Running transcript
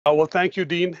Well, thank you,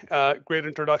 Dean. Great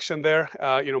introduction there.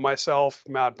 Myself,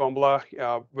 Matt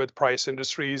Bumbla, with Price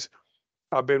Industries.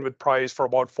 I've been with Price for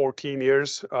about 14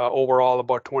 years, overall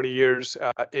about 20 years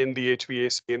in the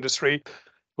HVAC industry.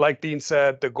 Like Dean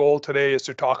said, the goal today is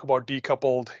to talk about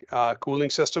decoupled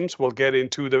cooling systems. We'll get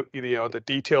into the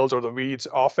details or the weeds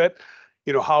of it,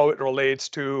 how it relates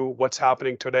to what's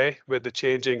happening today with the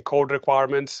changing code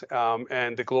requirements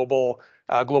and the global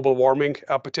warming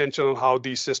potential and how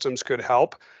these systems could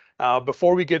help.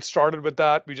 Before we get started with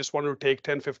that, we just wanted to take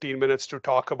 10, 15 minutes to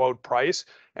talk about Price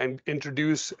and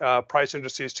introduce Price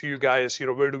Industries to you guys.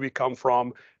 Where do we come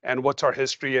from and what's our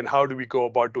history and how do we go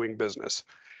about doing business?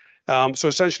 So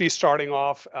essentially starting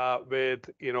off with,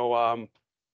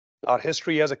 our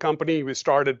history as a company. We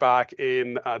started back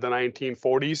in the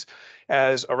 1940s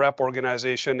as a rep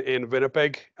organization in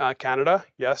Winnipeg, Canada.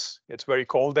 Yes, it's very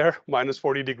cold there, minus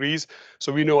 40 degrees.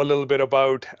 So we know a little bit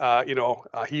about,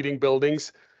 heating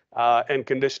buildings and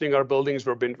conditioning our buildings.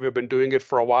 We've been doing it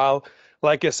for a while.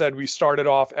 Like I said, we started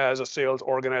off as a sales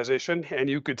organization, and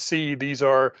you could see these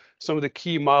are some of the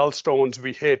key milestones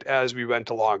we hit as we went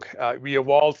along. We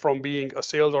evolved from being a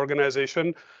sales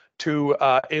organization to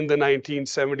in the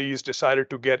 1970s decided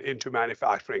to get into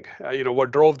manufacturing. What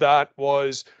drove that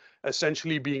was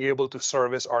essentially being able to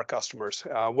service our customers.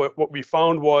 What we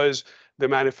found was the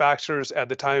manufacturers at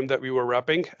the time that we were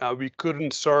repping, we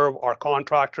couldn't serve our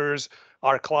contractors,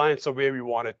 our clients the way we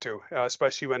wanted to,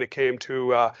 especially when it came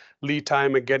to lead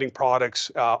time and getting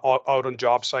products out on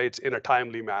job sites in a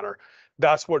timely manner.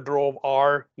 That's what drove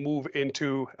our move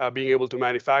into being able to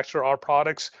manufacture our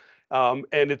products.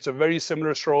 And it's a very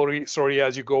similar story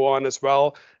as you go on as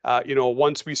well.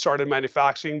 Once we started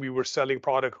manufacturing, we were selling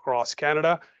product across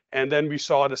Canada, and then we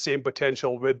saw the same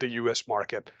potential with the US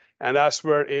market. And that's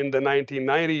where in the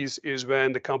 1990s is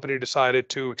when the company decided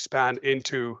to expand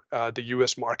into the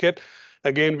US market.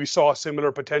 Again, we saw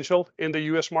similar potential in the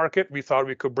US market. We thought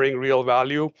we could bring real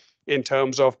value in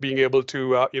terms of being able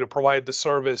to provide the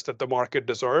service that the market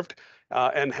deserved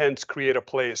and hence create a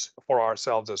place for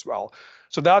ourselves as well.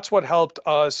 So that's what helped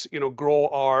us, grow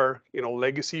our,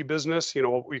 legacy business.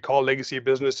 What we call legacy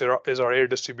business is our air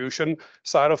distribution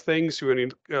side of things. When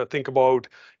you think about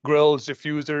grills,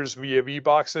 diffusers, VAV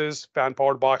boxes,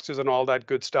 fan-powered boxes, and all that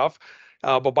good stuff.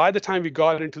 But by the time we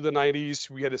got into the 90s,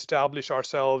 we had established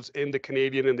ourselves in the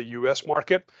Canadian and the US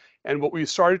market. And what we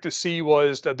started to see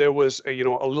was that there was a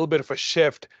little bit of a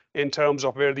shift in terms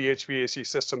of where the HVAC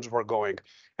systems were going.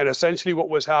 And essentially what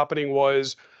was happening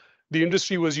was the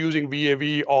industry was using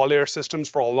VAV all air systems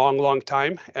for a long, long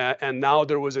time. And now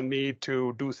there was a need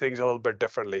to do things a little bit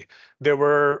differently.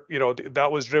 That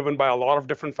was driven by a lot of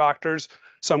different factors.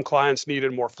 Some clients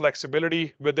needed more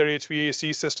flexibility with their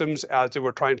HVAC systems as they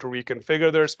were trying to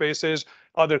reconfigure their spaces.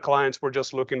 Other clients were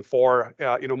just looking for,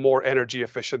 more energy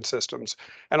efficient systems.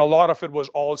 And a lot of it was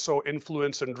also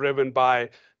influenced and driven by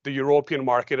the European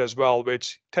market as well,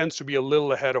 which tends to be a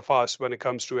little ahead of us when it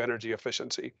comes to energy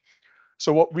efficiency.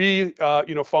 So what we,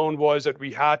 found was that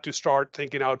we had to start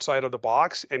thinking outside of the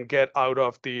box and get out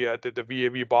of the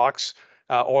VAV box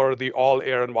or the all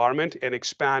air environment and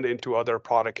expand into other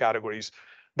product categories.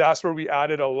 That's where we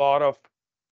added a lot of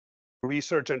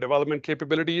research and development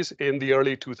capabilities in the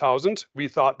early 2000s. We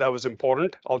thought that was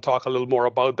important. I'll talk a little more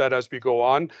about that as we go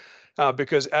on,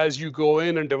 because as you go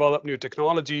in and develop new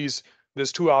technologies,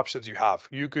 there's two options you have.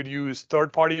 You could use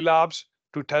third-party labs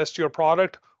to test your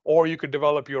product, or you could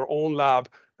develop your own lab,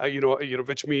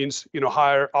 which means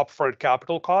higher upfront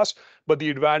capital costs. But the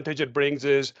advantage it brings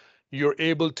is you're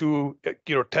able to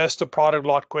test the product a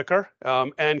lot quicker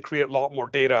and create a lot more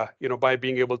data by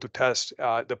being able to test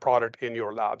the product in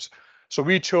your labs. So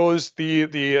we chose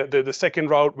the second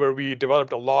route where we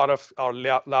developed a lot of our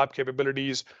lab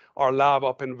capabilities. Our lab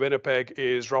up in Winnipeg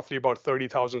is roughly about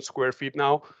 30,000 square feet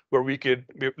now, where we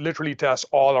literally test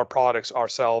all our products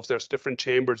ourselves. There's different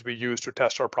chambers we use to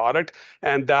test our product,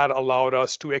 and that allowed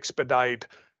us to expedite,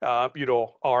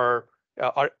 our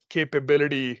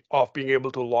capability of being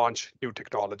able to launch new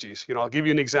technologies. I'll give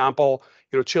you an example.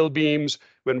 Chill beams.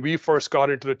 When we first got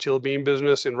into the chill beam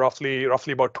business in roughly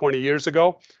about 20 years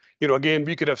ago, again,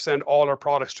 we could have sent all our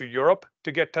products to Europe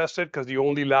to get tested because the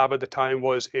only lab at the time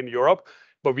was in Europe.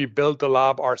 But we built the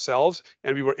lab ourselves,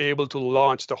 and we were able to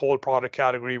launch the whole product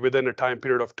category within a time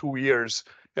period of 2 years,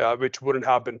 which wouldn't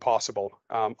have been possible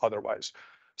otherwise.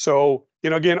 So,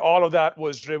 again, all of that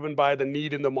was driven by the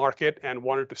need in the market and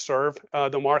wanted to serve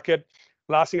the market.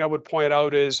 Last thing I would point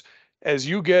out is, as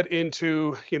you get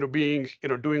into,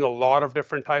 doing a lot of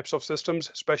different types of systems,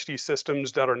 especially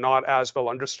systems that are not as well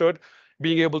understood,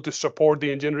 being able to support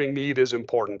the engineering need is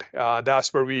important.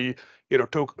 That's where we,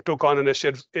 took on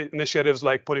initiatives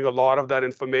like putting a lot of that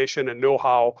information and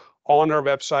know-how on our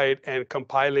website and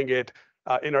compiling it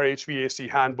in our HVAC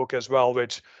handbook as well,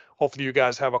 which hopefully you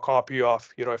guys have a copy of.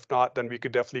 If not, then we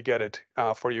could definitely get it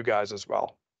for you guys as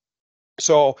well.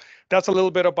 So that's a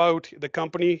little bit about the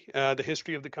company, the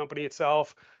history of the company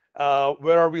itself.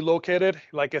 Where are we located?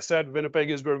 Like I said,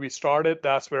 Winnipeg is where we started.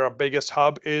 That's where our biggest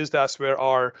hub is. That's where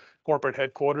our corporate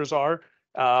headquarters are.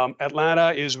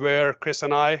 Atlanta is where Chris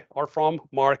and I are from.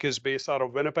 Mark is based out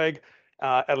of Winnipeg.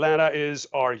 Atlanta is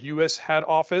our US head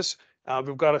office.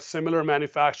 We've got a similar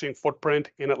manufacturing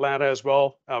footprint in Atlanta as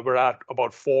well. We're at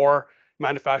about 4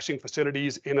 manufacturing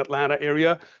facilities in Atlanta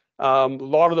area. A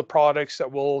lot of the products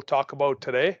that we'll talk about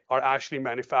today are actually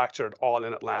manufactured all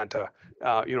in Atlanta,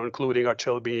 including our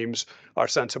chill beams, our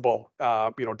sensible,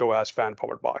 DOAS fan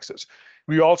powered boxes.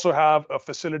 We also have a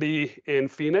facility in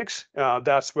Phoenix.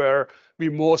 That's where we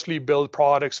mostly build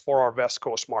products for our West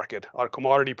Coast market, our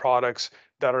commodity products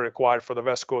that are required for the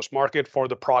West Coast market for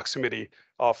the proximity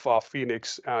of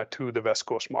Phoenix to the West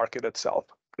Coast market itself.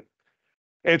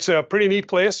 It's a pretty neat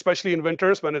place, especially in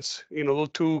winters when it's a little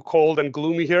too cold and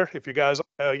gloomy here. If you guys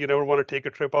never want to take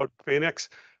a trip out to Phoenix,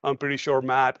 I'm pretty sure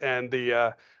Matt and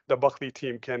the Buckley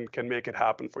team can make it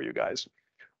happen for you guys.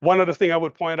 One other thing I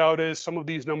would point out is some of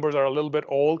these numbers are a little bit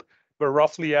old. We're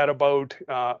roughly at about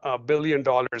 $1 billion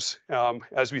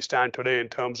as we stand today in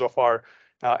terms of our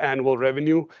annual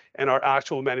revenue, and our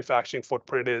actual manufacturing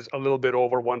footprint is a little bit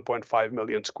over 1.5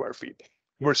 million square feet.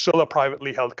 We're still a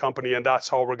privately held company, and that's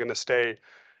how we're going to stay,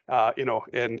 in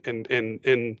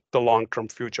the long-term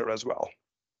future as well.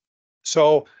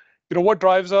 So, what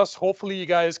drives us? Hopefully, you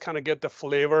guys kind of get the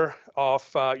flavor of,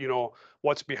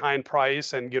 what's behind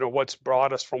price and, what's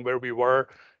brought us from where we were,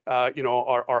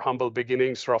 our humble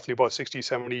beginnings roughly about 60,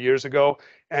 70 years ago.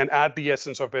 And at the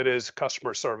essence of it is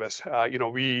customer service.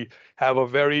 We have a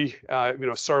very,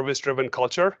 service-driven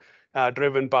culture,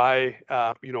 driven by,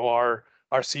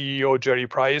 our CEO, Jerry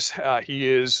Price.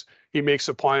 He makes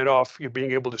a point of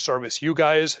being able to service you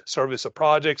guys, service the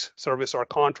projects, service our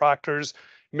contractors,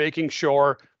 making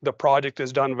sure the project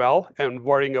is done well, and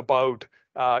worrying about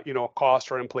cost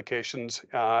or implications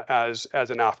as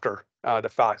an after the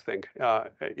fact thing,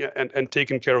 and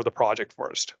taking care of the project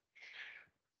first.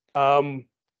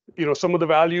 Some of the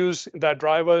values that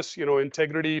drive us,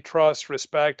 integrity, trust,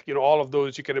 respect, all of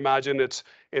those you can imagine.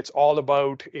 It's all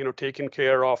about, taking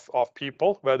care of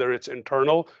people, whether it's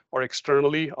internal or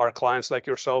externally, our clients like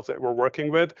yourself that we're working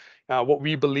with. What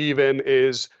we believe in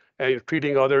is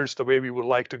treating others the way we would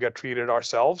like to get treated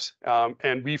ourselves.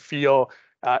 And we feel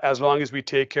as long as we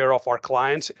take care of our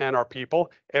clients and our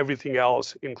people, everything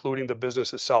else, including the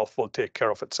business itself, will take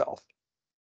care of itself.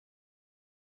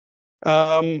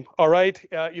 All right.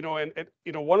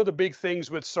 One of the big things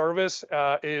with service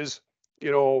is,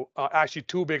 actually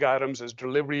 2 big items is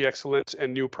delivery excellence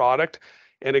and new product.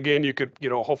 And again, you could,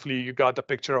 hopefully you got the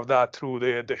picture of that through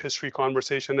the history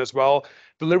conversation as well.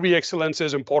 Delivery excellence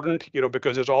is important,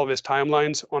 because there's always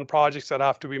timelines on projects that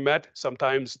have to be met.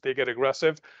 Sometimes they get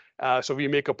aggressive. So we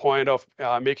make a point of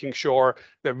making sure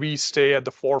that we stay at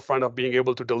the forefront of being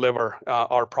able to deliver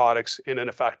our products in an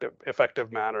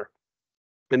effective manner.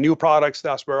 The new products,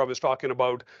 that's where I was talking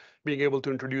about being able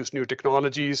to introduce new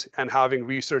technologies and having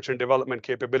research and development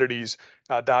capabilities.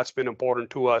 That's been important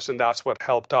to us, and that's what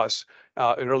helped us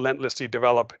relentlessly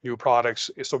develop new products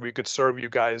so we could serve you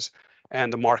guys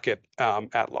and the market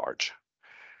at large.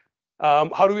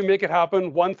 How do we make it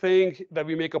happen? One thing that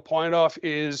we make a point of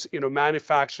is,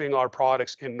 manufacturing our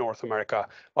products in North America.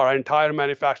 Our entire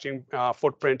manufacturing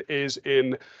footprint is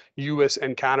in US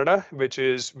and Canada, which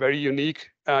is very unique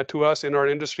to us in our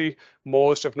industry.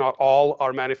 Most, if not all,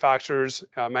 our manufacturers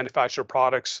manufacture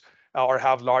products or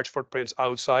have large footprints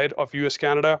outside of US,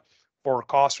 Canada. For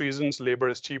cost reasons, labor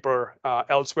is cheaper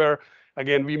elsewhere.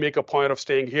 Again, we make a point of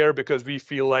staying here because we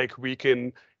feel like we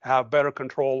can have better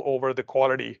control over the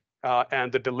quality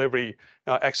and the delivery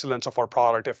excellence of our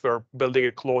product if we're building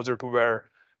it closer to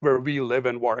where we live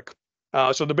and work.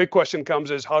 So the big question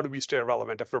comes is, how do we stay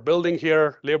relevant? If we're building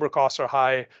here, labor costs are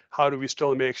high, how do we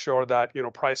still make sure that,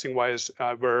 pricing wise,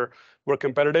 we're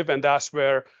competitive? And that's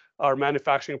where our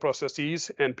manufacturing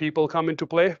processes and people come into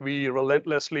play. We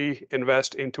relentlessly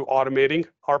invest into automating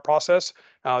our process.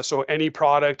 So any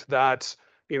product that's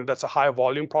a high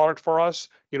volume product for us,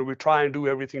 we try and do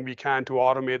everything we can to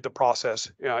automate the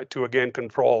process to again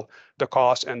control the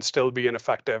cost and still be an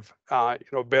effective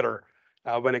bidder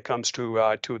when it comes to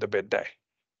the bid day.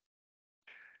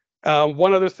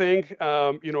 One other thing,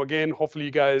 again, hopefully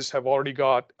you guys have already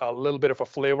got a little bit of a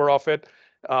flavor of it.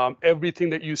 Everything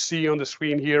that you see on the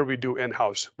screen here, we do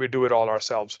in-house. We do it all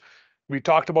ourselves. We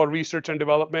talked about research and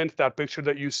development. That picture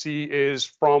that you see is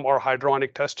from our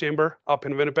hydronic test chamber up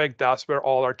in Winnipeg. That's where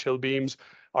all our chill beams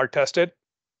are tested.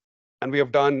 And we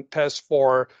have done tests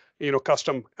for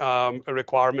custom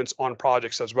requirements on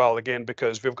projects as well. Again,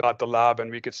 because we've got the lab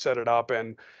and we could set it up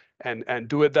and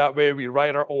do it that way. We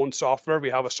write our own software. We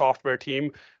have a software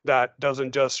team that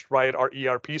doesn't just write our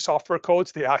ERP software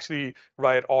codes. They actually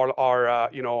write all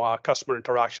our customer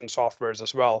interaction softwares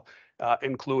as well,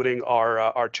 including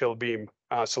our chill beam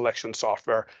selection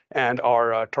software and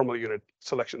our thermal unit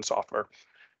selection software.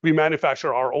 We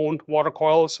manufacture our own water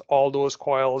coils. All those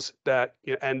coils that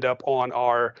end up on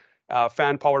our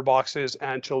fan powered boxes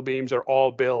and chill beams are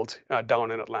all built down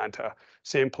in Atlanta,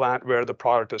 same plant where the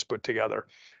product is put together.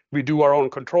 We do our own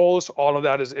controls. All of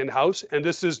that is in-house. And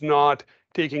this is not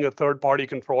taking a third-party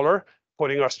controller,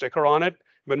 putting our sticker on it.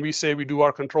 When we say we do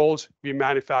our controls, we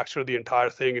manufacture the entire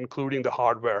thing, including the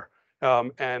hardware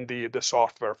and the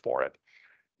software for it.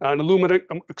 And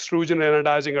aluminum extrusion and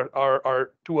anodizing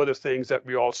are two other things that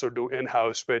we also do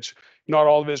in-house, which not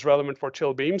always relevant for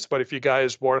chill beams, but if you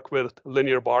guys work with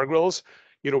linear bar grills,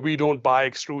 we don't buy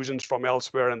extrusions from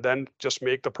elsewhere and then just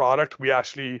make the product. We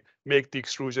actually make the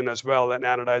extrusion as well and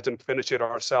anodize and finish it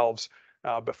ourselves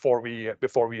before we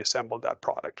assemble that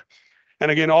product.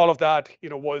 And again, all of that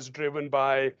was driven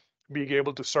by being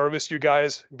able to service you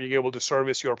guys, being able to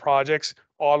service your projects.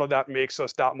 All of that makes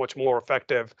us that much more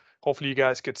effective. Hopefully you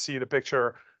guys could see the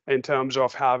picture in terms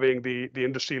of having the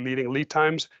industry leading lead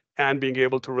times and being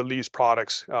able to release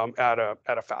products at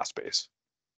a fast pace.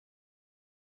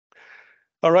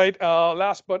 All right,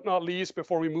 last but not least,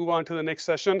 before we move on to the next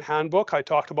session, handbook. I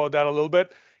talked about that a little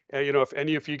bit. If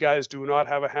any of you guys do not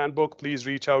have a handbook, please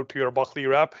reach out to your Buckley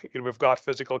rep. We've got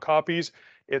physical copies.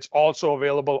 It's also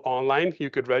available online. You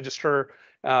could register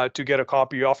to get a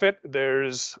copy of it.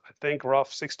 There's, I think,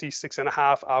 rough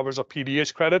 66.5 hours of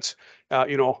PDH credits.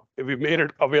 We've made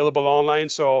it available online,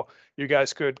 so you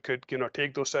guys could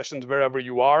take those sessions wherever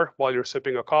you are while you're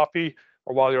sipping a coffee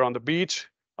or while you're on the beach.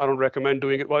 I don't recommend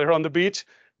doing it while you're on the beach,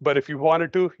 but if you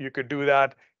wanted to, you could do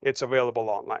that. It's available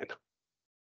online.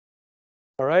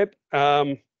 All right.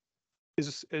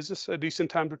 Is this a decent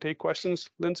time to take questions,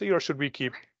 Lindsay, or should we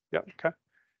keep? Yeah. Okay.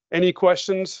 Any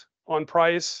questions on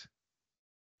price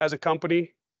as a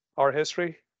company, our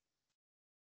history?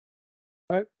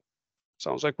 All right.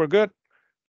 Sounds like we're good.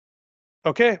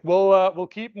 Okay. We'll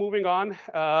keep moving on.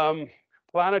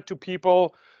 Planet to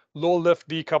people, low lift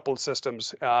decoupled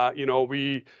systems.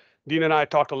 Dean and I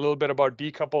talked a little bit about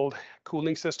decoupled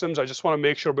cooling systems. I just want to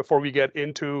make sure before we get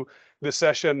into the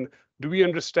session, do we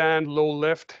understand low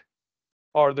lift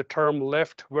or the term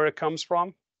lift, where it comes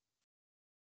from?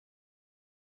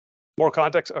 More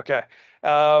context? Okay.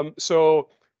 So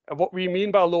what we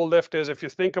mean by low lift is if you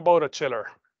think about a chiller,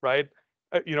 right?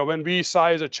 When we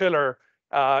size a chiller,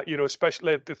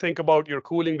 especially to think about you're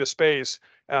cooling the space,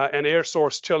 an air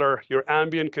source chiller, your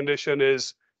ambient condition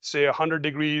is say 100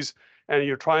 degrees, and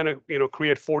you're trying to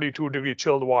create 42-degree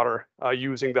chilled water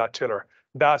using that chiller.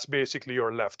 That's basically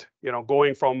your lift.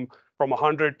 Going from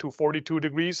 100 to 42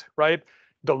 degrees, right?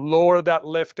 The lower that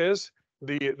lift is,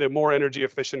 the more energy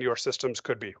efficient your systems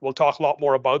could be. We'll talk a lot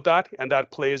more about that, and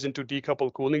that plays into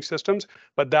decoupled cooling systems,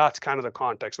 but that's kind of the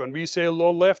context. When we say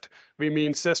low lift, we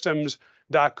mean systems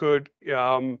that could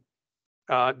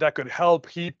help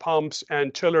heat pumps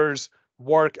and chillers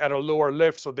work at a lower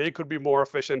lift so they could be more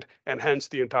efficient, and hence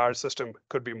the entire system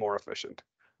could be more efficient.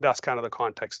 That's kind of the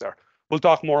context there. We'll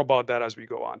talk more about that as we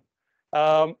go on.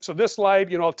 So this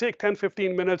slide, I'll take 10,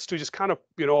 15 minutes to just kind of,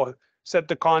 set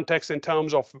the context in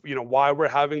terms of, why we're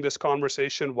having this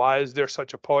conversation. Why is there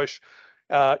such a push,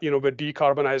 with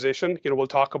decarbonization? We'll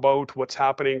talk about what's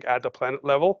happening at the planet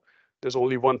level. There's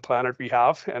only one planet we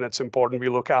have, and it's important we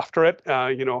look after it.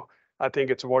 I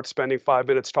think it's worth spending 5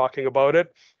 minutes talking about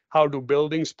it. How do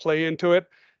buildings play into it?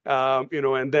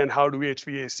 And then how do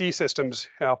HVAC systems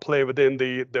play within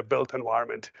the built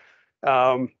environment?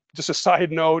 Just a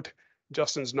side note,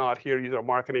 Justin's not here. He's our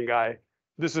marketing guy.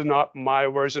 This is not my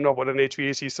version of what an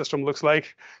HVAC system looks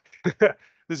like.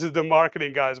 This is the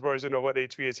marketing guy's version of what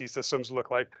HVAC systems look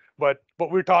like. But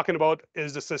what we're talking about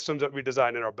is the systems that we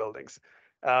design in our buildings.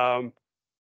 And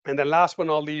then last but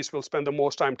not least, we'll spend the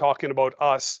most time talking about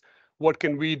us. What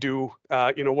can we do?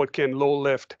 What can low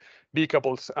lift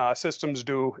decoupled systems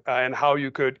do, and how you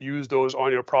could use those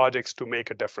on your projects to make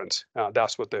a difference.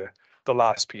 That's what the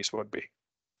last piece would be.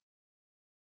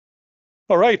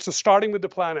 All right, so starting with the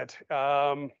planet.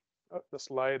 The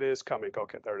slide is coming.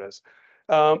 Okay, there it is.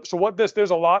 So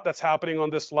there's a lot that's happening on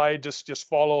this slide. Just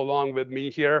follow along with me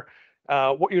here.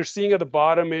 What you're seeing at the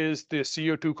bottom is the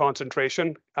CO2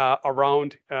 concentration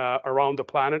around the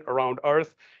planet, around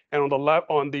Earth. and on the left,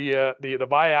 on the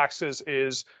y-axis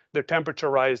is the temperature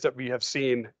rise that we have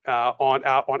seen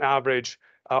on average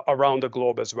around the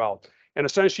globe as well. And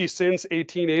essentially, since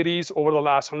 1880s, over the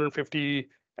last 150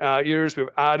 years, we've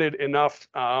added enough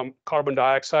carbon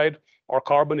dioxide or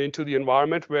carbon into the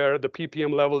environment where the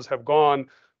ppm levels have gone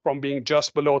from being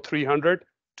just below 300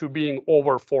 to being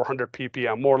over 400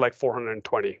 ppm, more like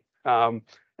 420.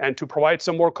 And to provide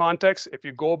some more context, if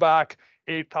you go back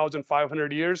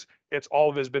 8,500 years, it's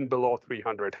always been below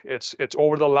 300. It's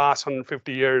over the last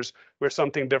 150 years where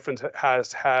something different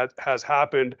has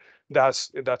happened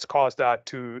that's caused that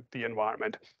to the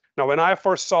environment. Now, when I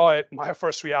first saw it, my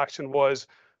first reaction was,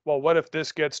 well, what if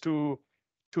this gets to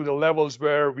the levels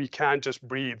where we can't just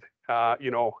breathe,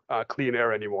 clean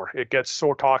air anymore? It gets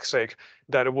so toxic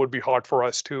that it would be hard for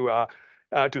us to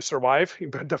survive.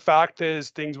 But the fact is,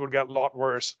 things would get a lot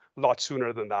worse a lot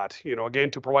sooner than that.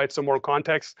 Again, to provide some more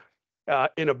context,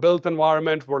 in a built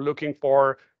environment, we're looking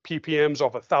for ppms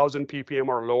of 1,000 ppm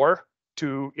or lower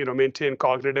to maintain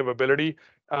cognitive ability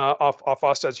of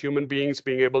us as human beings,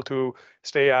 being able to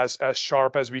stay as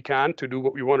sharp as we can to do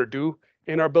what we want to do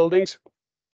in our buildings.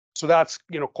 So that's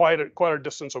quite a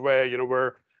distance away.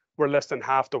 We're less than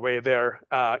half the way there.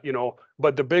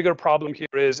 But the bigger problem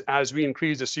here is as we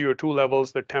increase the CO2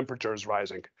 levels, the temperature is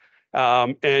rising.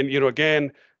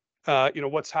 Again,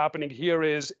 what's happening here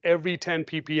is every 10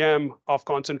 ppm of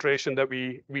concentration that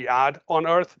we add on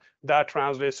Earth, that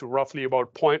translates to roughly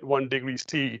about 0.1 degrees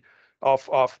C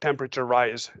of temperature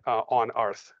rise on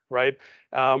Earth, right?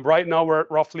 Right now,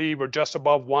 we're just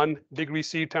above 1 degree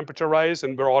C temperature rise,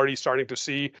 and we're already starting to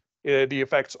see the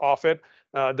effects of it.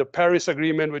 The Paris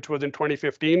Agreement, which was in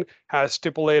 2015, has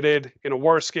stipulated, in a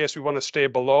worst case, we want to stay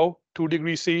below 2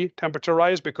 degrees C temperature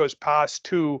rise, because past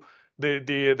 2,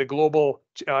 the global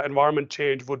environment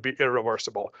change would be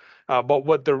irreversible. But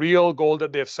what the real goal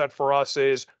that they've set for us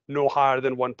is no higher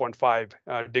than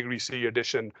 1.5 degrees C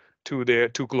addition to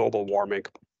global warming.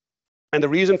 And the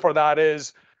reason for that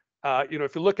is,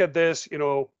 if you look at this,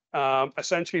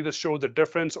 essentially this shows the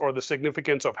difference or the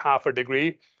significance of half a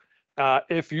degree.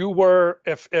 If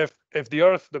the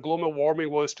Earth, the global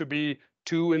warming was to be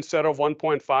 2 instead of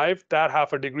 1.5, that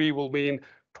half a degree will mean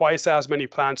twice as many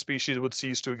plant species would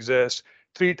cease to exist,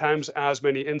 3 times as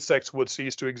many insects would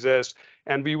cease to exist,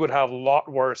 and we would have a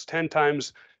lot worse, 10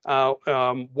 times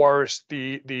worse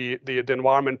the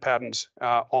environment patterns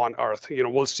on Earth.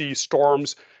 We'll see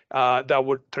storms that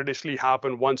would traditionally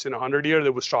happen once in 100 years. They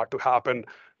would start to happen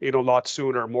a lot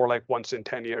sooner, more like once in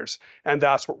 10 years. And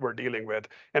that's what we're dealing with.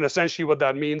 And essentially what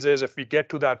that means is if we get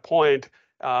to that point,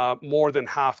 more than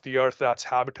half the Earth that's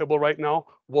habitable right now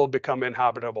will become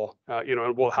inhabitable,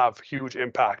 and will have huge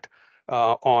impact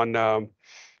on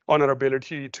our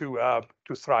ability to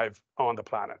thrive on the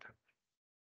planet.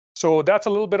 So that's a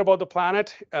little bit about the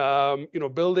planet.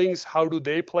 Buildings, how do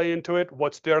they play into it?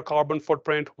 What's their carbon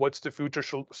footprint? What's the future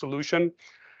solution?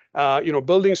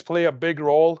 Buildings play a big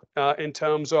role in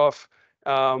terms of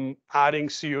adding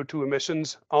CO2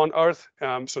 emissions on Earth.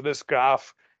 So this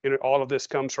graph, all of this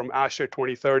comes from ASHRAE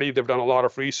 2030. They've done a lot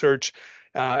of research,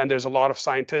 and there's a lot of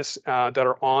scientists that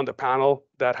are on the panel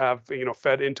that have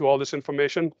fed into all this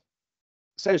information.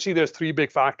 Essentially, there's 3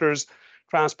 big factors: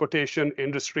 transportation,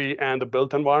 industry, and the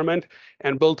built environment.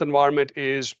 And built environment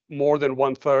is more than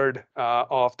 1/3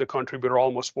 of the country, but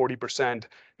almost 40%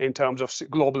 in terms of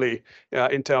globally,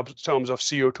 in terms of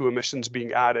CO2 emissions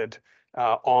being added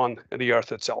on the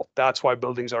Earth itself. That's why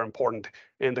buildings are important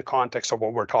in the context of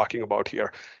what we're talking about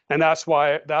here. And that's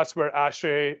where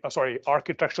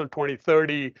Architectural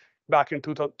 2030 back in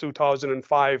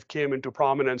 2005 came into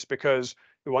prominence, because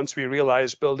once we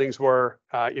realized buildings were,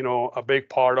 a big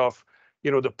part of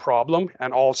the problem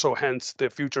and also hence the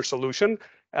future solution,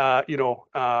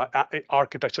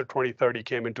 Architecture 2030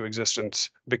 came into existence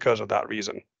because of that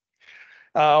reason.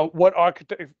 What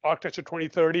Architecture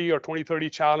 2030 or 2030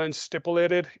 Challenge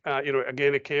stipulated,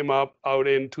 again, it came out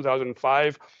in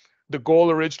 2005. The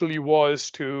goal originally was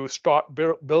to start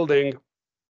building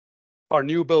our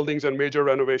new buildings and major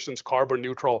renovations carbon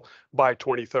neutral by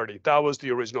 2030. That was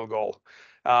the original goal.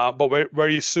 But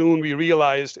very soon we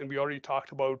realized, and we already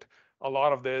talked about a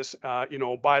lot of this,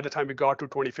 by the time we got to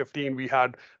 2015, we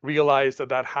had realized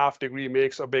that half degree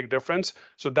makes a big difference.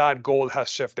 So that goal has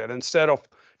shifted. Instead of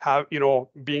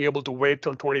being able to wait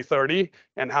till 2030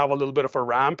 and have a little bit of a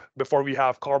ramp before we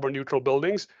have carbon neutral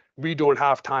buildings, we don't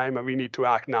have time and we need to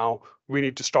act now. We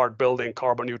need to start building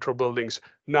carbon neutral buildings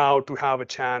now to have a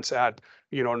chance at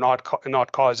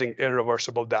not causing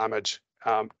irreversible damage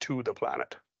to the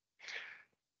planet.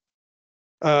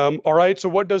 All right, so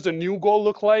what does the new goal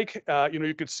look like?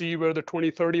 You could see where the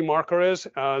 2030 marker is.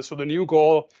 So the new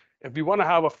goal If we want to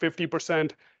have a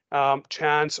 50%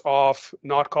 chance of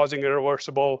not causing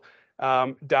irreversible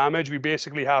damage, we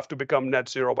basically have to become net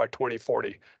zero by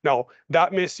 2040. Now,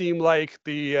 that may seem like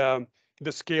the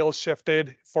scale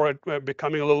shifted for it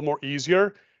becoming a little more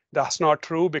easier. That's not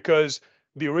true, because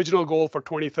the original goal for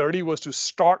 2030 was to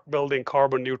start building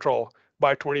carbon neutral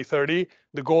by 2030.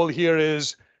 The goal here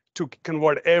is to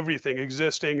convert everything,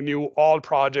 existing, new, all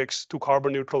projects to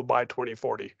carbon neutral by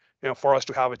 2040, for us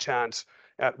to have a chance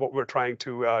at what we're trying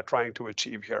to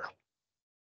achieve here.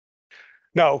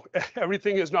 Now,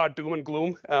 everything is not doom and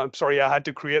gloom. Sorry, I had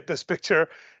to create this picture.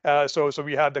 So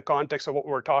we had the context of what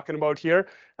we're talking about here.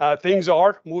 Things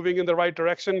are moving in the right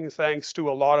direction thanks to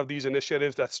a lot of these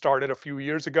initiatives that started a few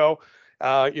years ago.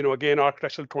 Again,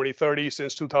 Architectural 2030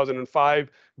 since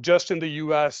 2005, just in the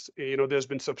US, there's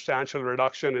been substantial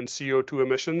reduction in CO2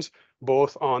 emissions,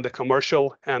 both on the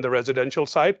commercial and the residential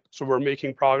side. So we're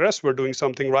making progress. We're doing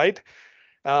something right.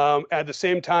 At the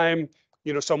same time,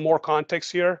 some more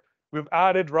context here. We've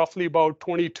added roughly about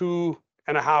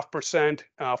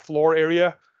 22.5% floor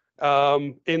area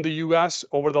in the US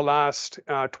over the last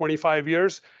 25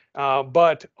 years,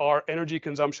 but our energy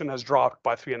consumption has dropped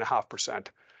by 3.5%.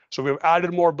 So we've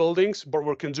added more buildings, but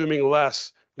we're consuming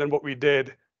less than what we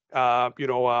did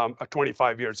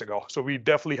 25 years ago. So we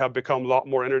definitely have become a lot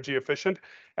more energy efficient.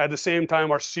 At the same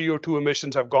time, our CO2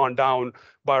 emissions have gone down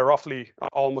by roughly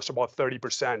almost about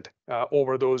 30%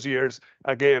 over those years,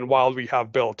 again, while we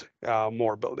have built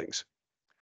more buildings.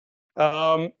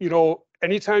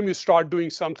 Anytime you start doing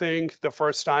something the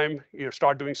first time, you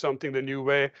start doing something the new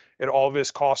way, it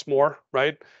always costs more,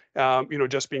 right?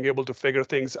 Just being able to figure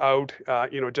things out,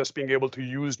 just being able to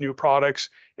use new products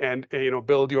and,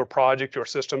 build your project, your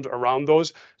systems around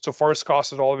those. So first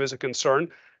cost is always a concern,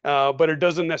 but it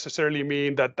doesn't necessarily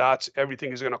mean that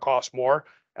everything is going to cost more.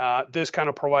 This kind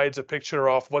of provides a picture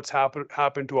of what's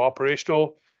happened to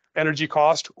operational energy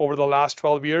cost over the last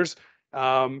 12 years.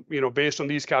 Based on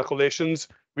these calculations,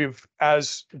 we've,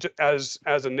 as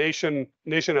a nation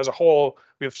as a whole,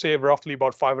 we've saved roughly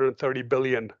about $530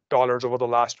 billion over the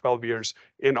last 12 years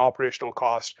in operational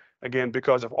cost, again,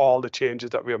 because of all the changes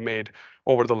that we have made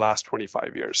over the last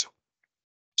 25 years.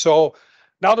 So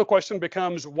now the question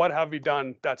becomes, what have we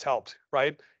done that's helped,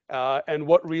 right? And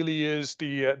what really is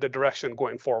the direction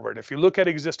going forward? If you look at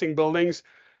existing buildings,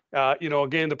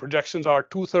 again, the projections are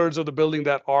 2/3 of the building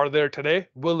that are there today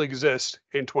will exist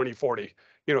in 2040.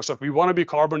 So if we want to be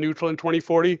carbon neutral in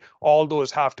 2040, all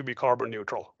those have to be carbon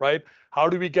neutral, right? How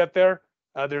do we get there?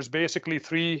 There's basically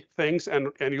three things,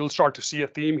 and you'll start to see a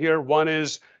theme here. One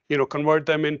is, convert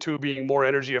them into being more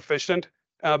energy efficient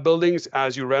buildings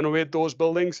as you renovate those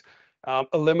buildings.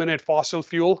 Eliminate fossil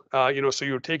fuel, so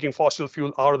you're taking fossil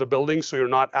fuel out of the building, so you're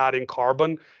not adding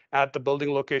carbon at the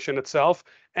building location itself.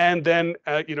 And then,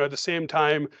 at the same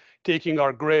time, taking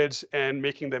our grids and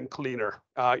making them cleaner,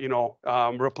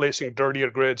 replacing dirtier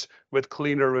grids with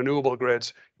cleaner renewable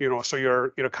grids, so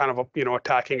you're kind of,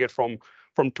 attacking it from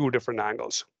two different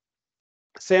angles.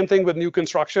 Same thing with new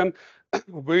construction.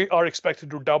 We are expected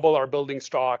to double our building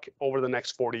stock over the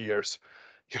next 40 years.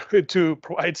 To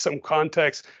provide some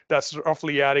context, that's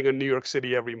roughly adding a New York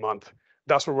City every month.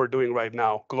 That's what we're doing right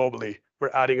now globally.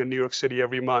 We're adding a New York City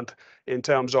every month in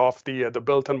terms of the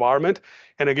built environment.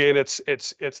 And again, it's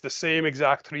the same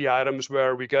exact three items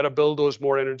where we got to build those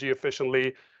more energy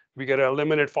efficiently, we got to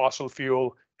eliminate fossil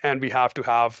fuel, and we have to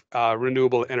have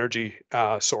renewable energy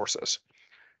sources.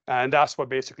 And that's what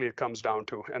basically it comes down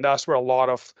to. And that's where a lot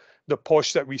of the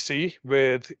push that we see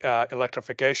with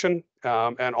electrification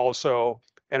and also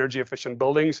energy efficient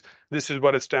buildings, this is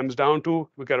what it stems down to.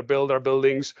 We got to build our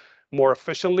buildings more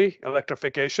efficiently.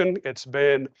 Electrification, it's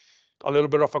been a little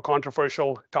bit of a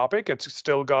controversial topic. It's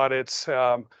still got its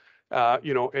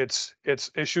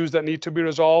issues that need to be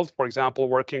resolved. For example,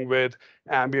 working with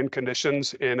ambient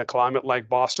conditions in a climate like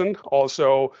Boston.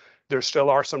 Also, there still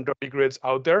are some dirty grids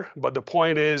out there. But the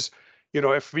point is,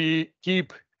 if we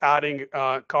keep adding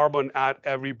carbon at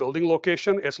every building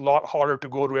location, it's a lot harder to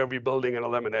go to every building and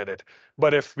eliminate it.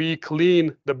 But if we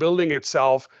clean the building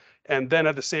itself and then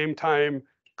at the same time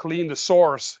clean the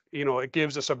source, it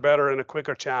gives us a better and a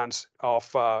quicker chance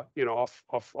of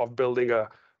building a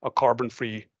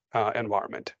carbon-free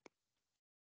environment.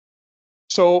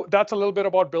 So that's a little bit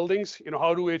about buildings.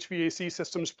 How do HVAC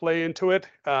systems play into it?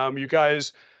 You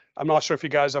guys, I'm not sure if you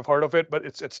guys have heard of it, but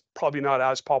it's probably not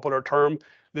as popular term.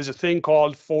 There's a thing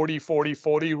called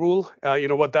 40-40-40 rule.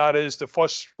 What that is, the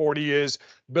first 40 is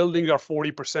buildings are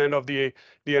 40% of the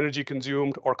energy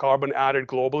consumed or carbon added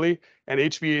globally, and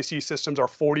HVAC systems are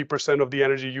 40% of the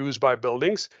energy used by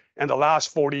buildings. And the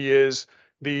last 40 is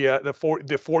the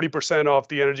 40% of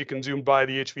the energy consumed by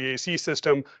the HVAC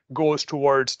system goes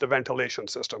towards the ventilation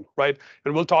system, right?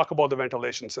 And we'll talk about the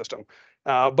ventilation system.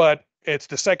 But it's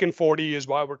the second 40 is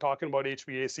why we're talking about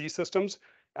HVAC systems.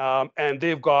 And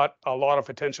they've got a lot of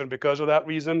attention because of that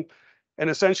reason. And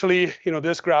essentially,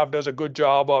 this graph does a good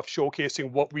job of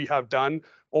showcasing what we have done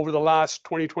over the last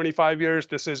 20, 25 years.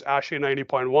 This is ASHRAE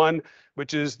 90.1,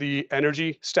 which is the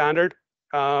energy standard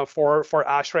for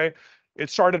ASHRAE. It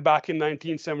started back in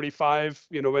 1975,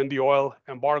 when the oil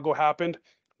embargo happened.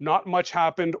 Not much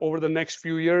happened over the next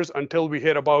few years until we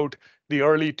hit about the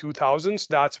early 2000s.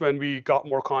 That's when we got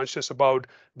more conscious about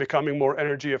becoming more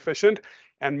energy efficient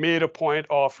and made a point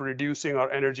of reducing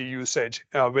our energy usage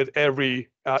with every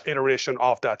iteration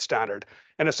of that standard.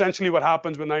 And essentially what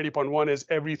happens with 90.1 is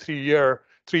every 3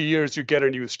 years you get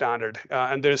a new standard.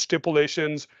 And there's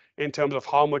stipulations in terms of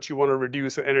how much you want to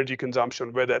reduce your energy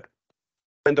consumption with it.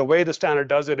 And the way the standard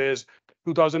does it is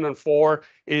 2004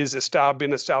 is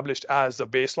been established as the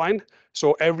baseline.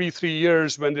 So every 3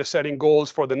 years when they're setting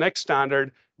goals for the next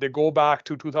standard, they go back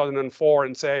to 2004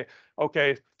 and say,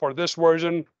 okay, for this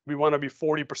version, we want to be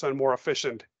 40% more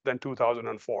efficient than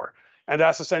 2004. And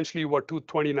that's essentially what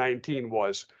 2019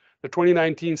 was. The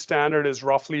 2019 standard is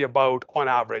roughly about, on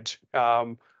average,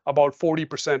 about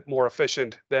 40% more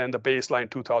efficient than the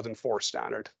baseline 2004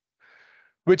 standard.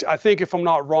 Which I think, if I'm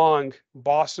not wrong,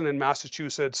 Boston and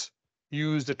Massachusetts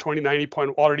use the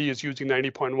already is using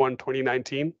 90.1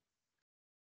 2019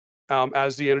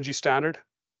 as the energy standard.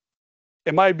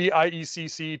 It might be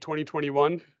IECC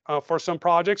 2021 for some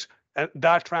projects, and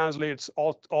that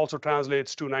also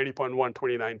translates to 90.1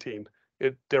 2019.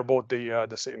 They're both the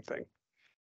same thing.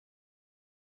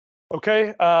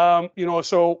 Okay,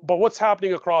 but what's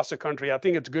happening across the country? I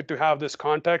think it's good to have this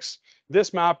context.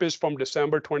 This map is from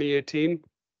December 2018.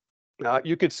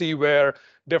 You could see where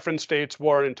different states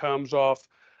were in terms of,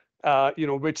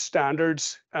 which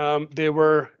standards they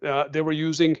were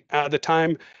using at the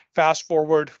time. Fast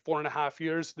forward 4.5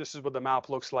 years, this is what the map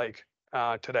looks like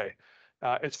today.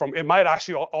 It might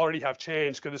actually already have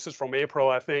changed because this is from April.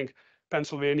 I think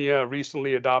Pennsylvania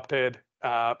recently adopted,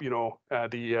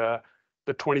 the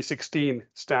 2016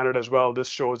 standard as well. This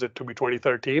shows it to be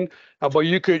 2013. But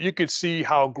you could see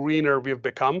how greener we've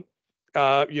become,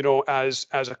 as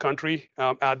a country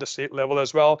at the state level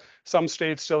as well. Some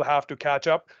states still have to catch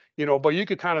up, but you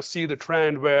could kind of see the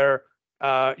trend where,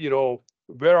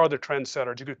 where are the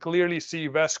trendsetters? You could clearly see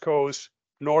West Coast,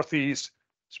 Northeast,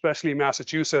 especially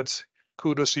Massachusetts.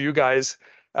 Kudos to you guys.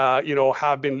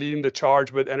 Have been leading the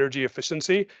charge with energy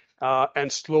efficiency. And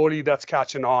slowly that's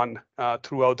catching on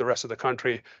throughout the rest of the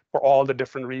country for all the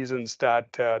different reasons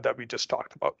that we just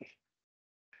talked about.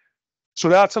 So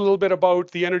that's a little bit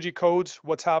about the energy codes,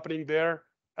 what's happening there.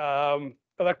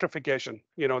 Electrification,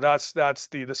 that's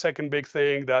the second big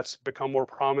thing that's become more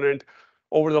prominent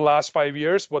over the last 5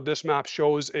 years. What this map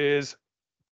shows is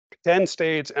 10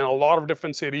 states and a lot of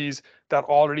different cities that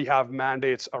already have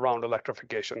mandates around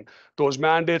electrification. Those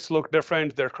mandates look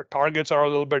different, their targets are a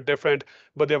little bit different,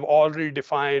 but they've already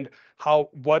defined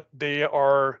what they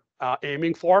are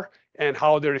aiming for and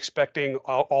how they're expecting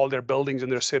all their buildings in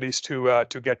their cities to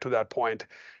get to that point.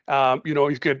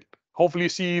 You could hopefully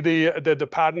see the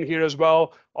pattern here as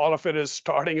well. All of it is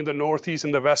starting in the Northeast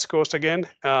and the West Coast again,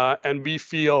 and we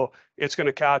feel it's going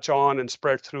to catch on and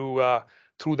spread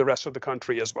through the rest of the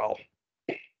country as well.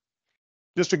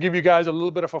 Just to give you guys a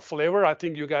little bit of a flavor, I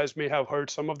think you guys may have heard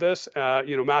some of this.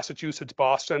 Massachusetts,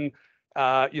 Boston.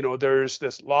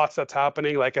 There's lots that's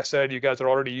happening. Like I said, you guys are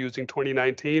already using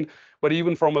 2019, but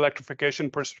even from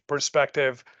electrification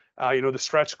perspective,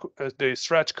 the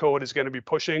stretch code is going to be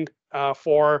pushing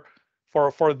for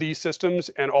these systems,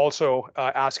 and also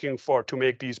asking to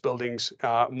make these buildings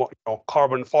more,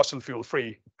 carbon fossil fuel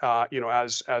free,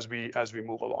 as we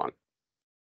move along.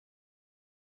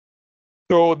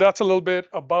 So that's a little bit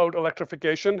about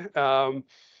electrification.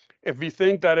 If we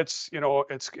think that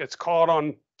it's caught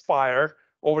on fire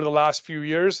over the last few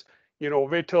years,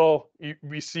 wait till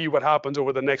we see what happens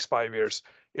over the next 5 years.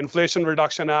 Inflation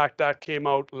Reduction Act that came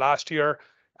out last year,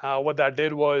 what that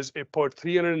did was it put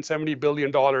 $370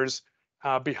 billion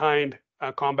behind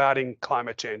combating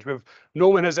climate change. No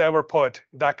one has ever put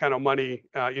that kind of money,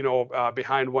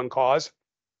 behind one cause.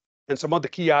 And some of the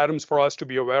key items for us to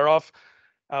be aware of,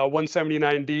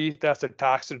 179D, that's a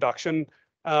tax deduction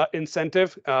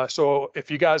incentive. So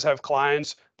if you guys have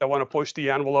clients that want to push the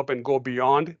envelope and go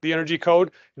beyond the energy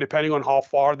code, depending on how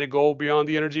far they go beyond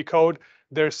the energy code,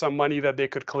 there's some money that they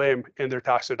could claim in their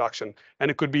tax deduction.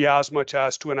 And it could be as much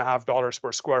as $2.50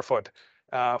 per square foot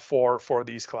for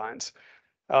these clients.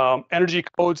 Energy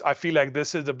codes, I feel like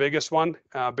this is the biggest one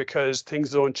because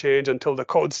things don't change until the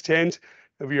codes change.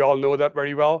 We all know that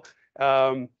very well.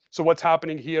 So what's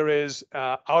happening here is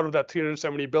out of that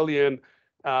 370 billion,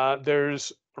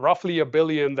 there's roughly $1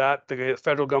 billion that the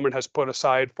federal government has put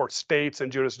aside for states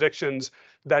and jurisdictions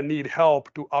that need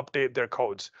help to update their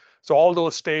codes. So all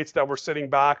those states that were sitting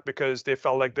back because they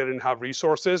felt like they didn't have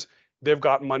resources, they've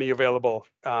got money available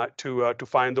to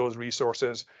find those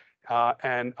resources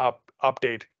and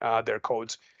update their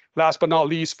codes. Last but not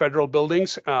least, federal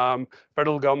buildings.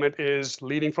 Federal government is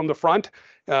leading from the front.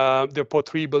 They put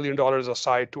 $3 billion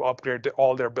aside to upgrade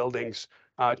all their buildings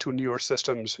to newer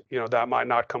systems, that might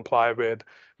not comply with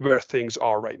where things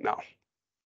are right now.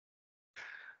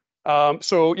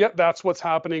 So yeah, that's what's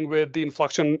happening with the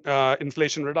Inflation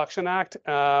Reduction Act.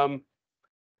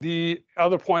 The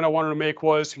other point I wanted to make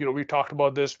was, we talked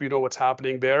about this, we know what's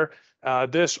happening there.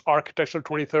 This Architecture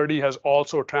 2030 has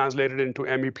also translated into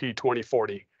MEP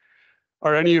 2040.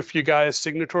 Are any of you guys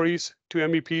signatories to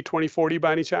MEP 2040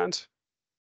 by any chance?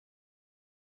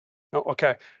 No,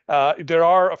 okay. There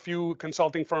are a few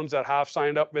consulting firms that have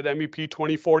signed up with MEP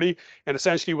 2040, and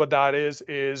essentially what that is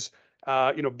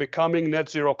becoming net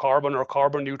zero carbon or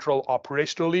carbon neutral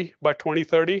operationally by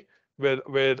 2030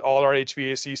 with all our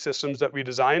HVAC systems that we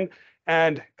design,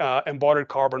 and embodied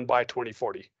carbon by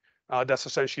 2040. That's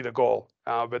essentially the goal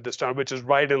with this time, which is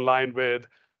right in line with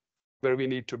where we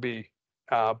need to be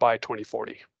by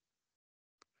 2040.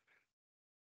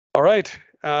 All right.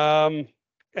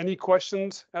 Any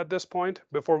questions at this point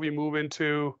before we move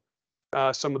into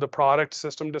some of the product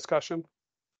system discussion?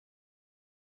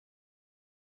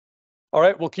 All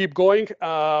right, we'll keep going.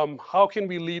 How can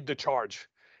we lead the charge?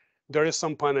 There is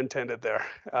some pun intended there.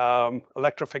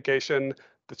 Electrification,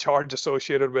 the charge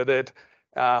associated with it.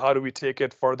 How do we take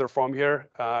it further from here?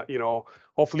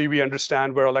 Hopefully we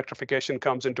understand where electrification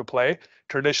comes into play.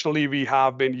 Traditionally, we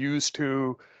have been used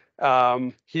to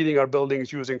heating our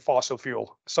buildings using fossil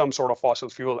fuel, some sort of fossil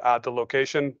fuel at the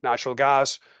location, natural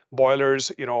gas,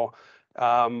 boilers,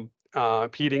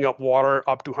 heating up water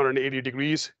up to 180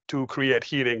 degrees to create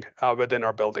heating within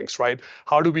our buildings, right?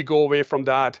 How do we go away from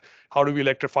that? How do we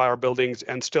electrify our buildings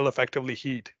and still effectively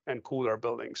heat and cool our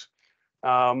buildings?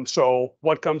 So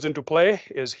what comes into play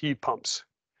is heat pumps.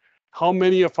 How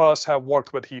many of us have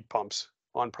worked with heat pumps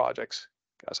on projects?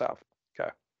 You guys have,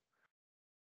 okay.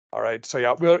 All right, so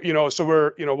yeah,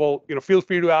 feel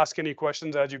free to ask any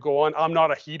questions as you go on. I'm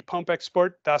not a heat pump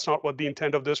expert. That's not what the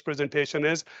intent of this presentation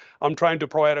is. I'm trying to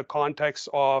provide a context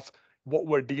of what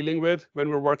we're dealing with when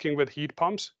we're working with heat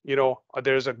pumps.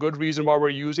 There's a good reason why we're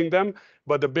using them,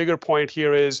 but the bigger point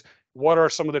here is what are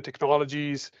some of the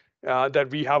technologies that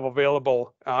we have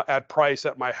available at price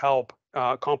that might help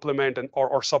complement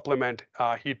or supplement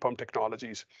heat pump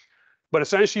technologies. But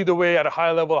essentially the way at a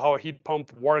high level how a heat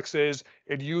pump works is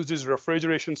it uses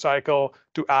refrigeration cycle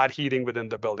to add heating within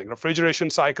the building. Refrigeration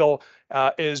cycle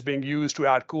is being used to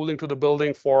add cooling to the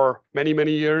building for many,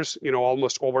 many years,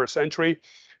 almost over a century.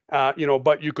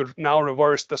 But you could now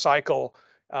reverse the cycle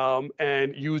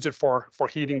and use it for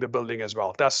heating the building as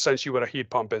well. That's essentially what a heat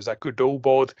pump is. That could do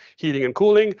both heating and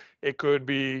cooling. You could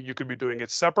be doing it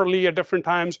separately at different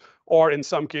times, or in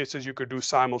some cases you could do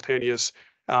simultaneous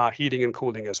heating and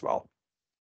cooling as well.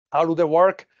 How do they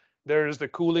work? There's the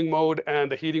cooling mode and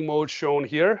the heating mode shown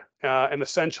here. And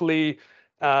essentially,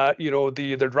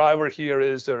 the driver here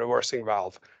is the reversing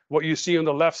valve. What you see on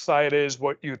the left side is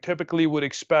what you typically would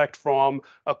expect from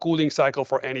a cooling cycle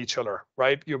for any chiller,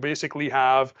 right? You basically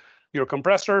have your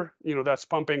compressor, that's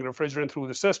pumping refrigerant through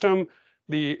the system.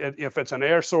 If it's an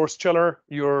air source chiller,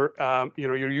 you're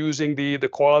using the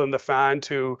coil and the fan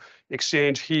to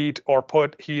exchange heat or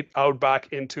put heat out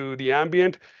back into the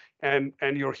ambient. And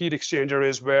your heat exchanger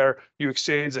is where you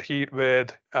exchange the heat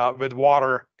with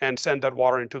water and send that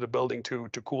water into the building to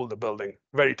cool the building.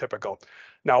 Very typical.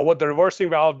 Now, what the reversing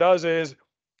valve does is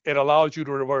it allows you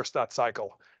to reverse that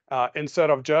cycle.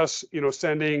 Instead of just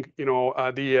sending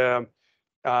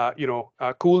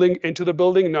cooling into the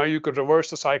building, now you could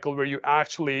reverse the cycle where you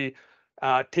actually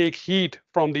take heat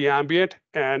from the ambient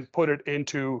and put it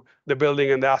into the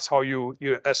building, and that's how you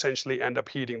essentially end up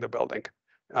heating the building.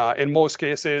 In most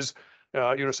cases,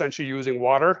 you're essentially using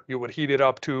water. You would heat it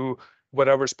up to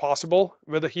whatever's possible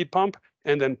with a heat pump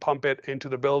and then pump it into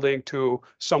the building to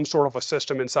some sort of a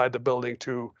system inside the building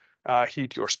to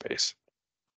heat your space.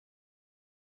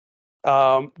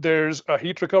 There's a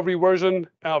heat recovery version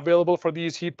available for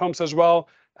these heat pumps as well.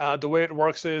 The way it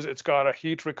works is it's got a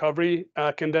heat recovery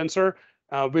condenser.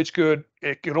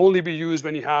 it could only be used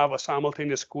when you have a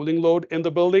simultaneous cooling load in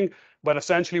the building. But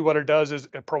essentially what it does is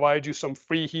it provides you some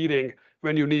free heating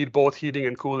when you need both heating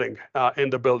and cooling in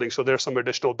the building. So there's some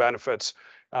additional benefits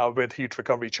with heat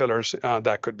recovery chillers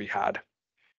that could be had.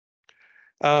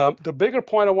 The bigger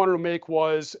point I wanted to make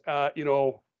was,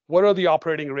 what are the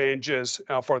operating ranges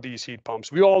for these heat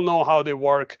pumps? We all know how they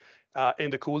work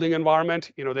in the cooling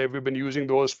environment. We've been using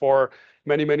those for